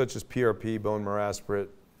 such as PRP, bone marrow aspirate,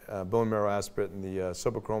 and the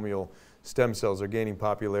subacromial stem cells are gaining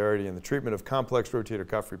popularity in the treatment of complex rotator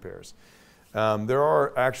cuff repairs. There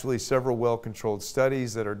are actually several well-controlled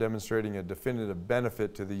studies that are demonstrating a definitive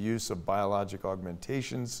benefit to the use of biologic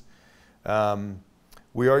augmentations.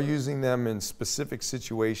 We are using them in specific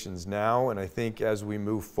situations now, and I think as we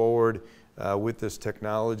move forward with this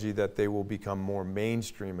technology that they will become more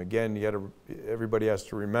mainstream. Again, everybody has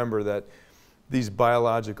to remember that these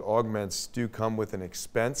biologic augments do come with an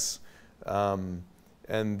expense,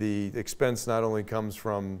 and the expense not only comes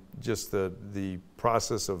from just the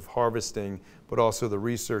process of harvesting, but also the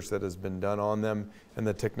research that has been done on them and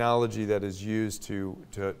the technology that is used to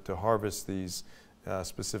harvest these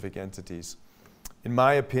specific entities. In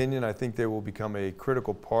my opinion, I think they will become a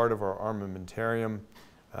critical part of our armamentarium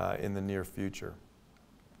in the near future.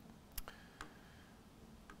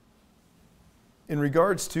 In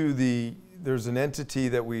regards to there's an entity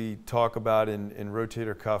that we talk about in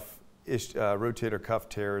rotator cuff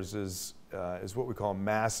tears is what we call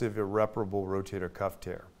massive irreparable rotator cuff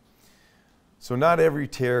tear. So not every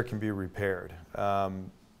tear can be repaired.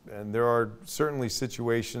 And there are certainly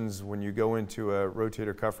situations when you go into a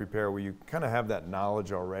rotator cuff repair where you kind of have that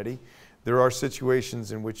knowledge already. There are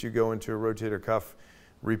situations in which you go into a rotator cuff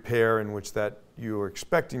repair in which that you are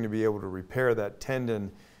expecting to be able to repair that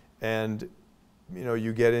tendon, and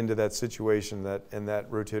you get into that situation and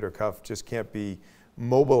that rotator cuff just can't be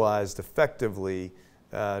mobilized effectively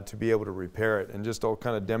to be able to repair it. And just I'll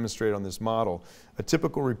kind of demonstrate on this model. A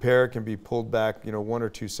typical repair can be pulled back 1 or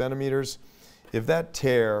 2 centimeters. If that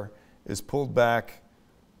tear is pulled back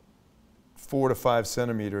 4 to 5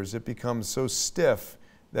 centimeters, it becomes so stiff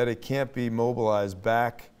that it can't be mobilized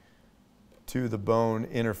back to the bone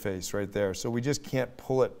interface right there. So we just can't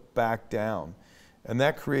pull it back down. And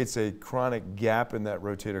that creates a chronic gap in that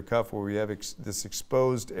rotator cuff where we have this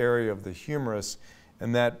exposed area of the humerus,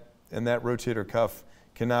 and that rotator cuff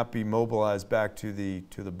cannot be mobilized back to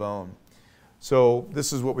the bone. So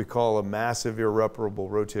this is what we call a massive irreparable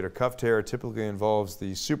rotator cuff tear. It typically involves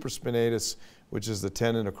the supraspinatus, which is the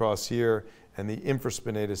tendon across here, and the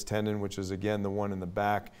infraspinatus tendon, which is again the one in the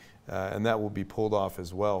back, and that will be pulled off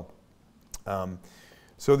as well.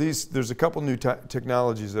 So there's a couple new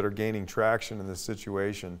technologies that are gaining traction in this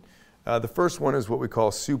situation. The first one is what we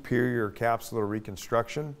call superior capsular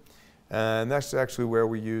reconstruction, and that's actually where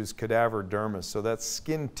we use cadaver dermis. So that's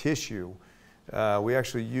skin tissue. We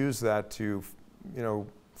actually use that to,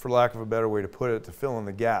 for lack of a better way to put it, to fill in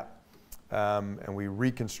the gap, and we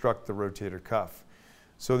reconstruct the rotator cuff.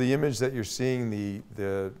 So the image that you're seeing, the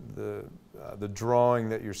drawing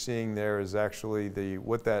that you're seeing there is actually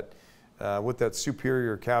what that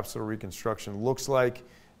superior capsular reconstruction looks like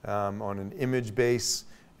on an image base,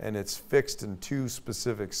 and it's fixed in 2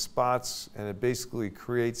 specific spots, and it basically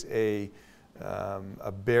creates a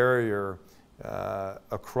barrier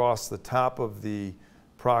across the top of the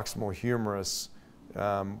proximal humerus,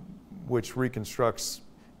 which reconstructs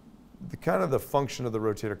the function of the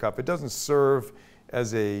rotator cuff. It doesn't serve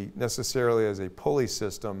necessarily as a pulley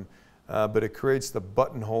system, but it creates the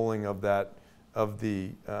buttonholing of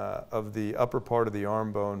the upper part of the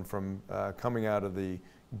arm bone from coming out of the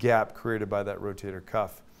gap created by that rotator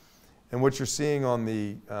cuff. And what you're seeing on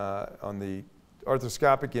the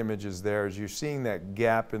arthroscopic images there is you're seeing that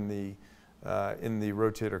gap in the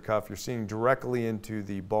rotator cuff. You're seeing directly into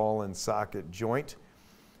the ball and socket joint.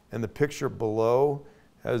 And the picture below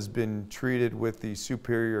has been treated with the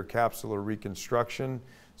superior capsular reconstruction.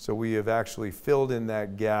 So we have actually filled in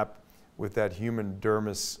that gap with that human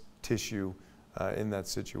dermis tissue in that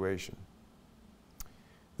situation.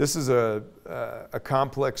 This is a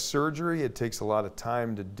complex surgery. It takes a lot of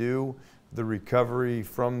time to do. The recovery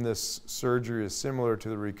from this surgery is similar to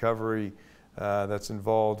the recovery that's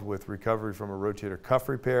involved with recovery from a rotator cuff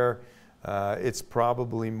repair. It's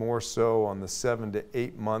probably more so on the 7 to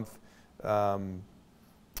 8 month time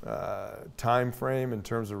frame in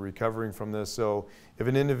terms of recovering from this. So if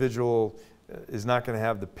an individual is not going to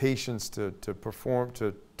have the patience to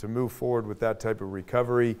move forward with that type of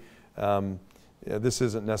recovery, this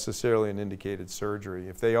isn't necessarily an indicated surgery.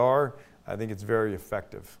 If they are, I think it's very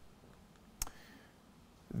effective.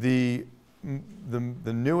 The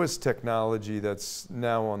newest technology that's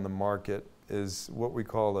now on the market is what we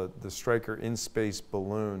call the Stryker InSpace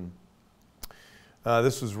balloon.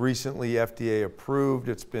 This was recently FDA approved.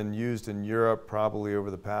 It's been used in Europe probably over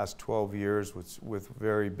the past 12 years with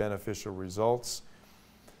very beneficial results.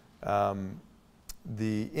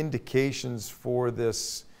 The indications for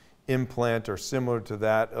this implant are similar to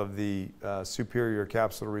that of the superior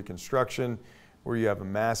capsular reconstruction, where you have a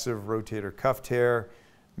massive rotator cuff tear,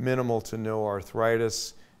 minimal to no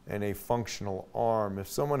arthritis, and a functional arm. If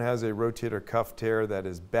someone has a rotator cuff tear that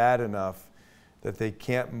is bad enough that they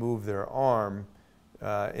can't move their arm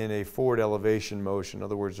in a forward elevation motion, in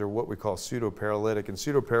other words, they're what we call pseudoparalytic, and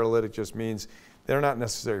pseudoparalytic just means they're not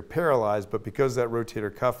necessarily paralyzed, but because that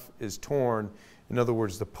rotator cuff is torn, in other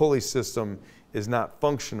words, the pulley system is not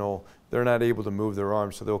functional, they're not able to move their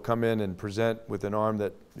arm, so they'll come in and present with an arm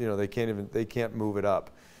that they can't move it up.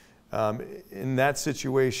 In that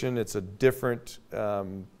situation, it's a different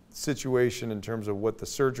situation in terms of what the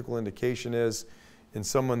surgical indication is. In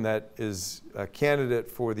someone that is a candidate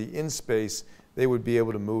for the InSpace, they would be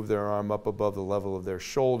able to move their arm up above the level of their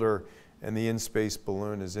shoulder, and the InSpace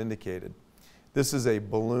balloon is indicated. This is a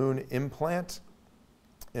balloon implant.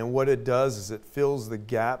 And what it does is it fills the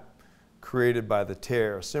gap created by the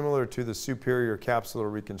tear, similar to the superior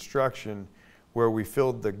capsular reconstruction, where we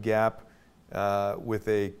filled the gap with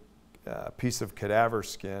a piece of cadaver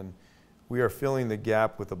skin. We are filling the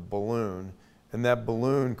gap with a balloon, and that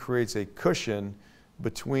balloon creates a cushion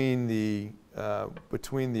between the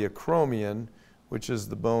acromion, which is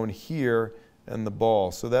the bone here, and the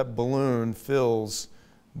ball. So that balloon fills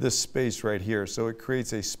this space right here. So it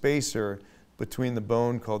creates a spacer between the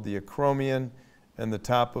bone called the acromion and the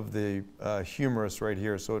top of the humerus right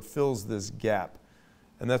here. So it fills this gap.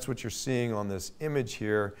 And that's what you're seeing on this image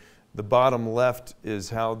here. The bottom left is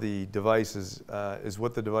how the device is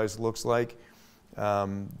what the device looks like.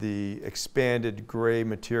 The expanded gray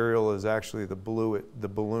material is actually the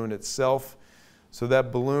balloon itself. So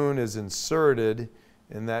that balloon is inserted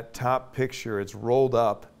in that top picture. It's rolled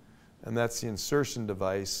up, and that's the insertion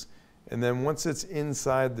device. And then once it's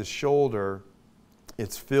inside the shoulder,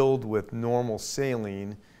 it's filled with normal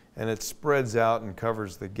saline, and it spreads out and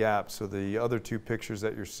covers the gap. So the other two pictures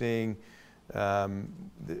that you're seeing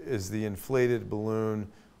is the inflated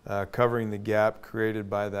balloon covering the gap created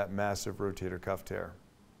by that massive rotator cuff tear.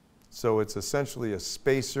 So it's essentially a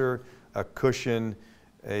spacer, a cushion,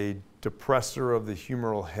 a depressor of the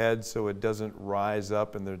humeral head so it doesn't rise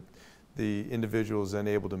up, and the individual is then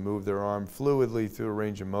able to move their arm fluidly through a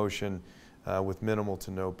range of motion with minimal to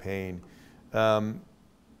no pain.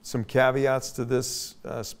 Some caveats to this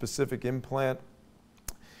specific implant.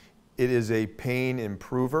 It is a pain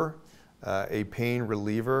improver, a pain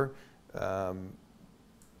reliever.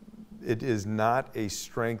 It is not a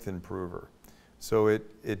strength improver. So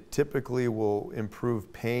it typically will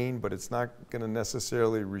improve pain, but it's not going to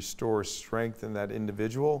necessarily restore strength in that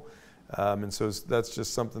individual. And so that's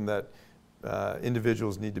just something that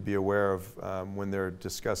individuals need to be aware of when they're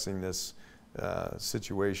discussing this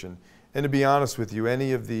situation. And to be honest with you,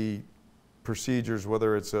 any of the procedures,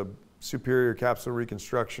 whether it's a superior capsular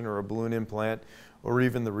reconstruction or a balloon implant, or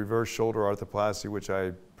even the reverse shoulder arthroplasty, which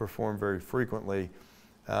I perform very frequently,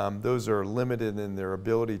 those are limited in their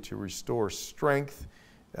ability to restore strength.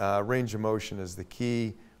 Range of motion is the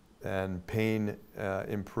key, and pain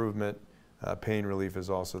improvement, pain relief is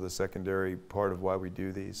also the secondary part of why we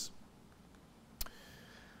do these.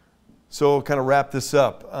 So I'll kind of wrap this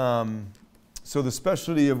up. So the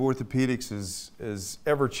specialty of orthopedics is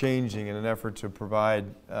ever changing in an effort to provide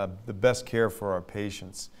the best care for our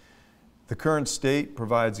patients. The current state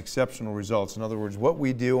provides exceptional results. In other words, what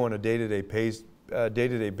we do on a day-to-day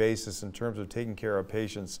basis in terms of taking care of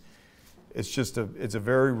patients, it's a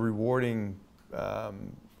very rewarding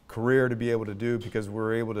career to be able to do, because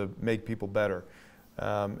we're able to make people better.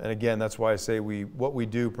 And again, that's why I say what we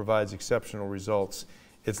do provides exceptional results.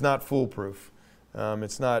 It's not foolproof.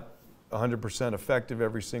 It's not 100% effective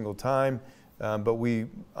every single time, but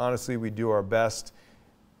honestly, we do our best.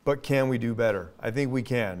 But can we do better? I think we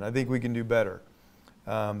can. I think we can do better.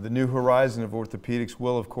 The new horizon of orthopedics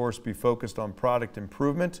will, of course, be focused on product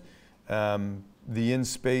improvement. The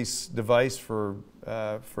in-space device, for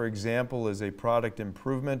example, is a product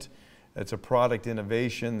improvement. It's a product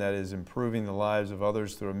innovation that is improving the lives of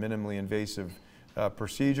others through a minimally invasive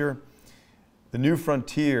procedure. The new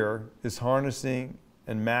frontier is harnessing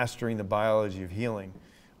and mastering the biology of healing.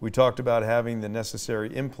 We talked about having the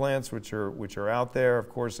necessary implants, which are out there. Of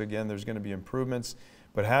course, again, there's going to be improvements.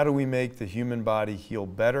 But how do we make the human body heal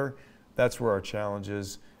better? That's where our challenge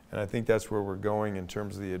is, and I think that's where we're going in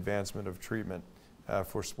terms of the advancement of treatment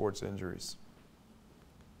for sports injuries.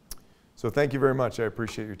 So thank you very much. I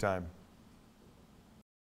appreciate your time.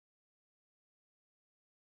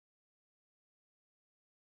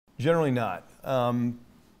 Generally not.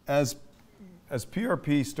 As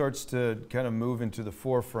PRP starts to kind of move into the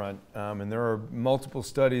forefront, and there are multiple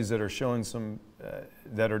studies that are showing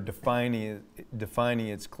that are defining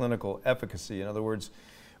its clinical efficacy. In other words,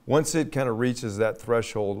 once it kind of reaches that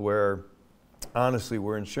threshold where, honestly,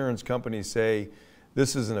 where insurance companies say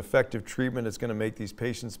this is an effective treatment, it's going to make these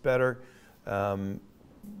patients better.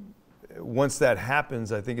 Once that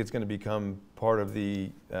happens, I think it's going to become part of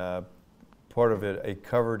a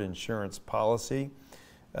covered insurance policy.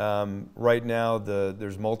 Right now,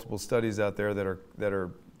 there's multiple studies out there that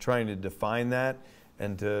are trying to define that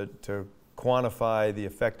and to quantify the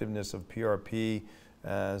effectiveness of PRP,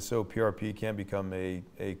 so PRP can become a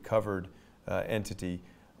covered entity.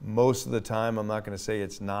 Most of the time, I'm not going to say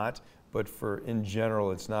it's not, but in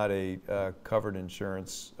general, it's not a covered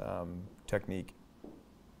insurance technique.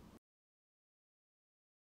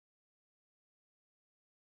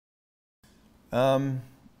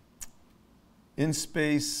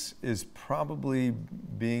 In-space is probably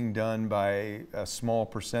being done by a small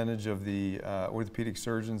percentage of the orthopedic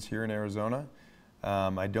surgeons here in Arizona.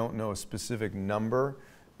 I don't know a specific number.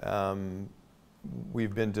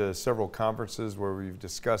 We've been to several conferences where we've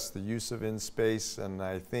discussed the use of in-space, and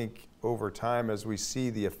I think over time, as we see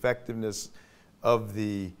the effectiveness of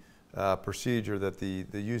the procedure, that the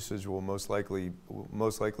usage will most likely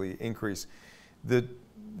increase.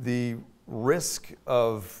 The risk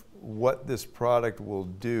of what this product will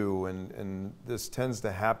do, and this tends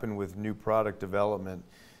to happen with new product development,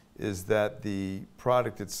 is that the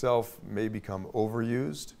product itself may become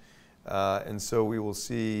overused. And so we will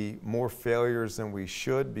see more failures than we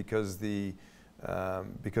should because the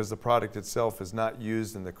product itself is not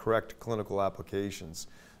used in the correct clinical applications.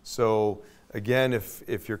 So again,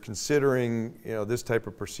 if you're considering this type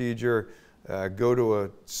of procedure, go to a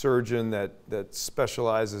surgeon that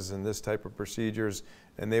specializes in this type of procedures,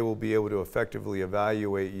 and they will be able to effectively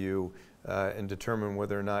evaluate you and determine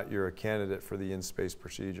whether or not you're a candidate for the in-space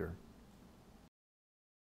procedure.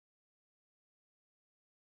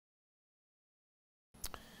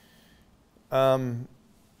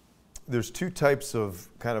 There's two types of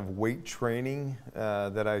kind of weight training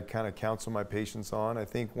that I kind of counsel my patients on. I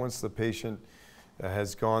think once the patient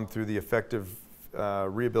has gone through the effective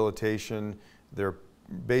rehabilitation, they're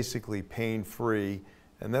basically pain-free,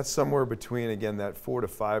 and that's somewhere between, again, that 4 to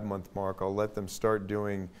 5 month mark. I'll let them start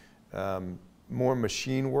doing more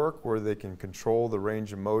machine work where they can control the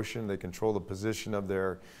range of motion, they control the position of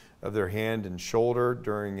their hand and shoulder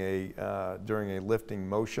during a lifting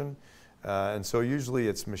motion. And so usually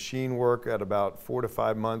it's machine work at about 4 to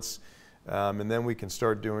 5 months, and then we can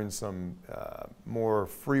start doing some more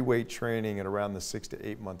free weight training at around the 6 to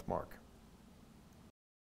 8 month mark.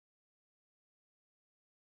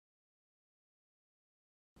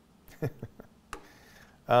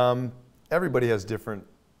 Everybody has different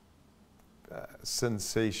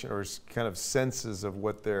sensation or kind of senses of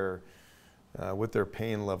what their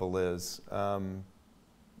pain level is.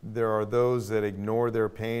 There are those that ignore their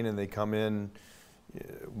pain and they come in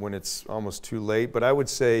when it's almost too late. But I would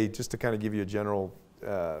say, just to kind of give you a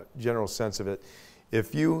general sense of it,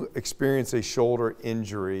 if you experience a shoulder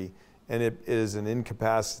injury and it is an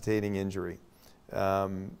incapacitating injury,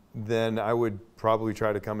 then I would probably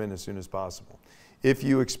try to come in as soon as possible. If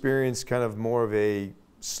you experience kind of more of a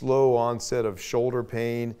slow onset of shoulder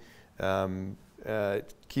pain,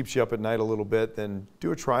 it keeps you up at night a little bit, then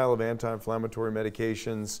do a trial of anti-inflammatory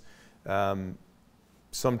medications.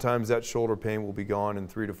 Sometimes that shoulder pain will be gone in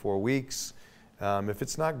 3 to 4 weeks. If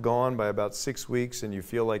it's not gone by about 6 weeks and you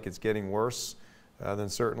feel like it's getting worse, then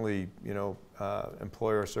certainly,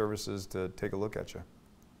 employ our services to take a look at you.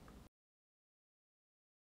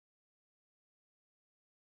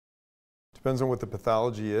 Depends on what the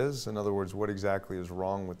pathology is. In other words, what exactly is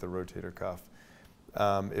wrong with the rotator cuff.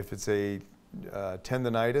 If it's a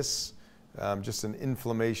tendonitis, just an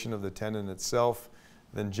inflammation of the tendon itself,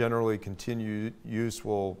 then generally continued use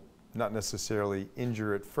will not necessarily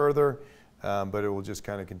injure it further, but it will just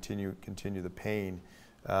kind of continue the pain.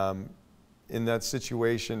 In that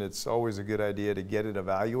situation, it's always a good idea to get it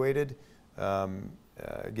evaluated, get an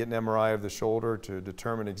MRI of the shoulder to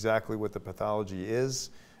determine exactly what the pathology is,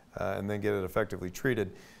 and then get it effectively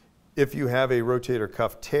treated. If you have a rotator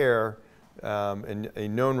cuff tear, and a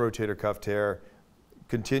known rotator cuff tear,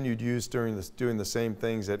 continued use doing the same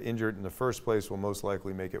things that injured it in the first place will most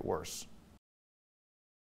likely make it worse.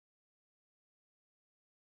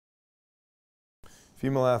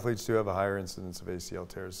 Female athletes do have a higher incidence of ACL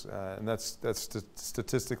tears, and that's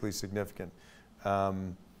statistically significant.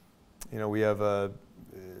 We have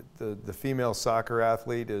the female soccer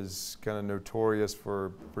athlete is kind of notorious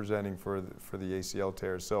for presenting for the ACL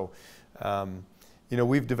tears. So,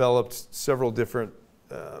 we've developed several different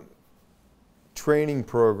training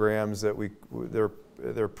programs that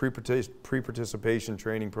they're pre-participation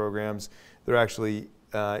training programs. They're actually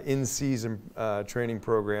in-season training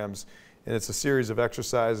programs, and it's a series of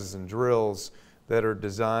exercises and drills that are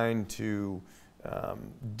designed to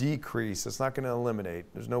decrease. It's not going to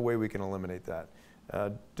eliminate. There's no way we can eliminate that.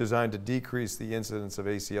 Designed to decrease the incidence of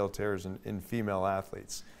ACL tears in female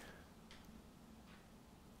athletes.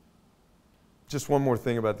 Just one more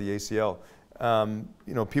thing about the ACL.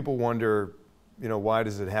 People wonder, why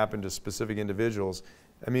does it happen to specific individuals?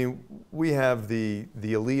 I mean, we have the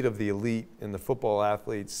elite of the elite in the football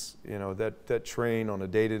athletes, that train on a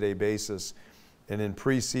day-to-day basis, and in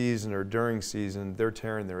preseason or during season, they're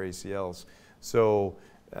tearing their ACLs. So,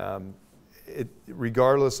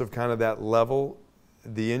 regardless of kind of that level,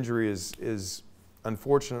 the injury is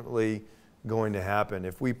unfortunately going to happen.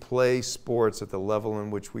 If we play sports at the level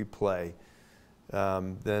in which we play,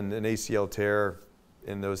 then an ACL tear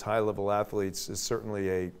in those high-level athletes is certainly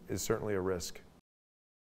a risk.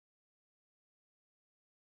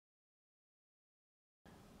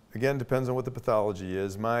 Again, depends on what the pathology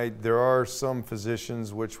is. There are some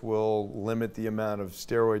physicians which will limit the amount of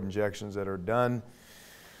steroid injections that are done.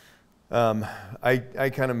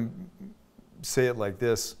 I kind of say it like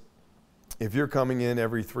this. If you're coming in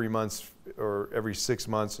every 3 months or every 6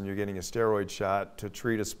 months and you're getting a steroid shot to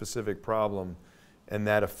treat a specific problem, and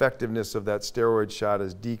that effectiveness of that steroid shot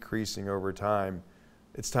is decreasing over time,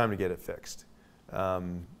 it's time to get it fixed.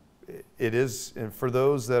 It is, and for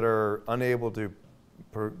those that are unable to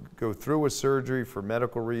go through with surgery for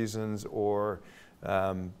medical reasons or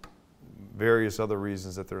various other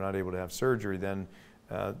reasons that they're not able to have surgery, then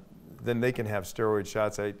they can have steroid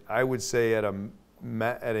shots. I would say at a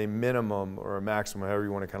minimum or a maximum, however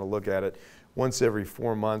you want to kind of look at it, once every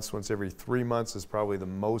 4 months, once every 3 months is probably the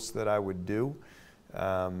most that I would do.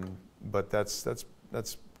 But that's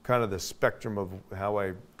kind of the spectrum of how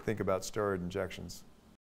I think about steroid injections.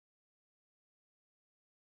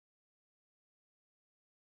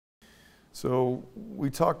 So we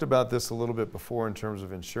talked about this a little bit before in terms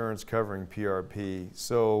of insurance covering PRP.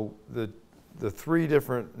 So the 3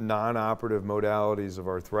 different non-operative modalities of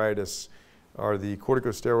arthritis are the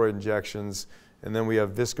corticosteroid injections, and then we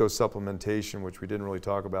have viscosupplementation, which we didn't really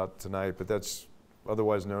talk about tonight, but that's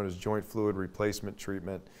otherwise known as joint fluid replacement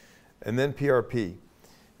treatment, and then PRP.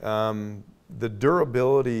 The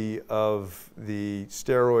durability of the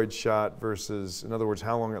steroid shot versus, in other words,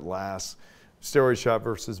 how long it lasts, steroid shot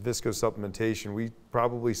versus viscosupplementation, we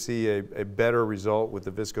probably see a better result with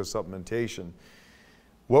the viscosupplementation.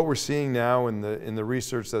 What we're seeing now in the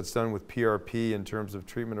research that's done with PRP in terms of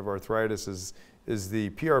treatment of arthritis is the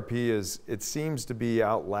PRP it seems to be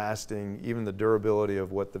outlasting even the durability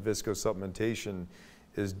of what the viscosupplementation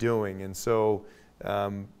is doing. And so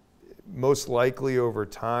most likely over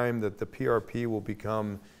time that the PRP will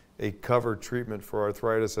become a covered treatment for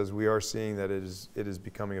arthritis, as we are seeing that it is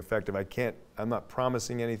becoming effective. I'm not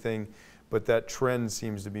promising anything, but that trend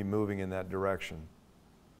seems to be moving in that direction.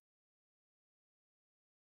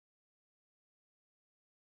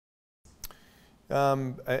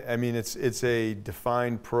 I mean, it's a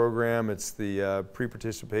defined program. It's the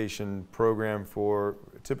pre-participation program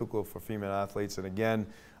typical for female athletes. And again,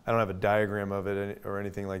 I don't have a diagram of it or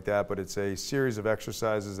anything like that, but it's a series of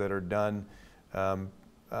exercises that are done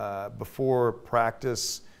before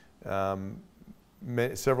practice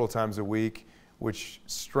several times a week, which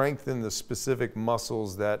strengthen the specific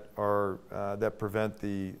muscles that prevent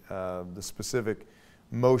the specific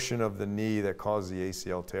motion of the knee that causes the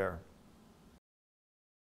ACL tear.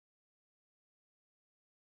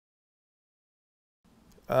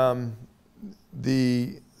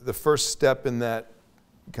 The first step in that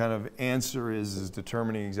kind of answer is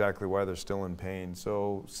determining exactly why they're still in pain.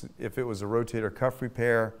 So if it was a rotator cuff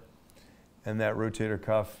repair and that rotator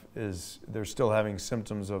cuff they're still having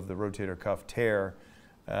symptoms of the rotator cuff tear,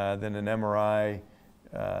 then an MRI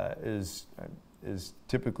is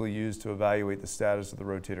typically used to evaluate the status of the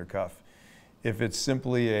rotator cuff. If it's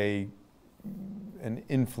simply an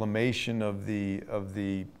inflammation of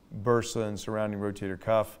the bursa and surrounding rotator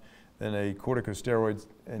cuff, then a corticosteroid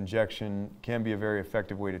injection can be a very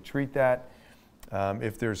effective way to treat that.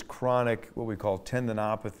 If there's chronic, what we call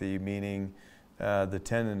tendinopathy, meaning the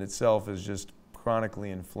tendon itself is just chronically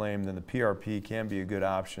inflamed, then the PRP can be a good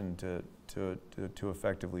option to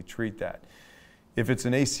effectively treat that. If it's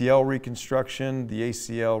an ACL reconstruction, the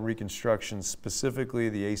ACL reconstruction, specifically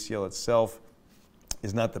the ACL itself,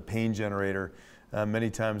 is not the pain generator. Many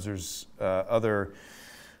times there's other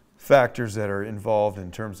factors that are involved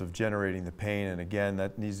in terms of generating the pain, and again,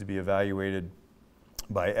 that needs to be evaluated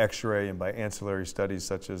by X-ray and by ancillary studies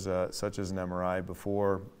such as an MRI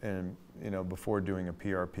before doing a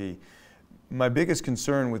PRP. My biggest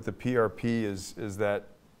concern with the PRP is that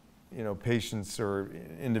patients or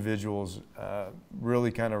individuals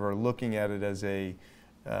really kind of are looking at it as a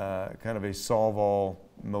kind of a solve-all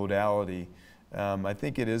modality. I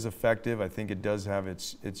think it is effective. I think it does have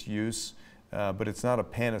its use. But it's not a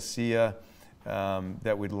panacea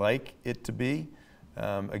that we'd like it to be.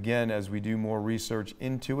 Again, as we do more research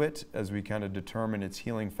into it, as we kind of determine its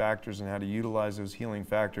healing factors and how to utilize those healing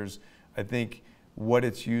factors, I think what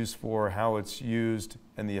it's used for, how it's used,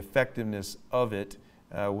 and the effectiveness of it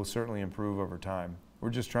will certainly improve over time. We're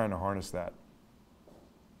just trying to harness that.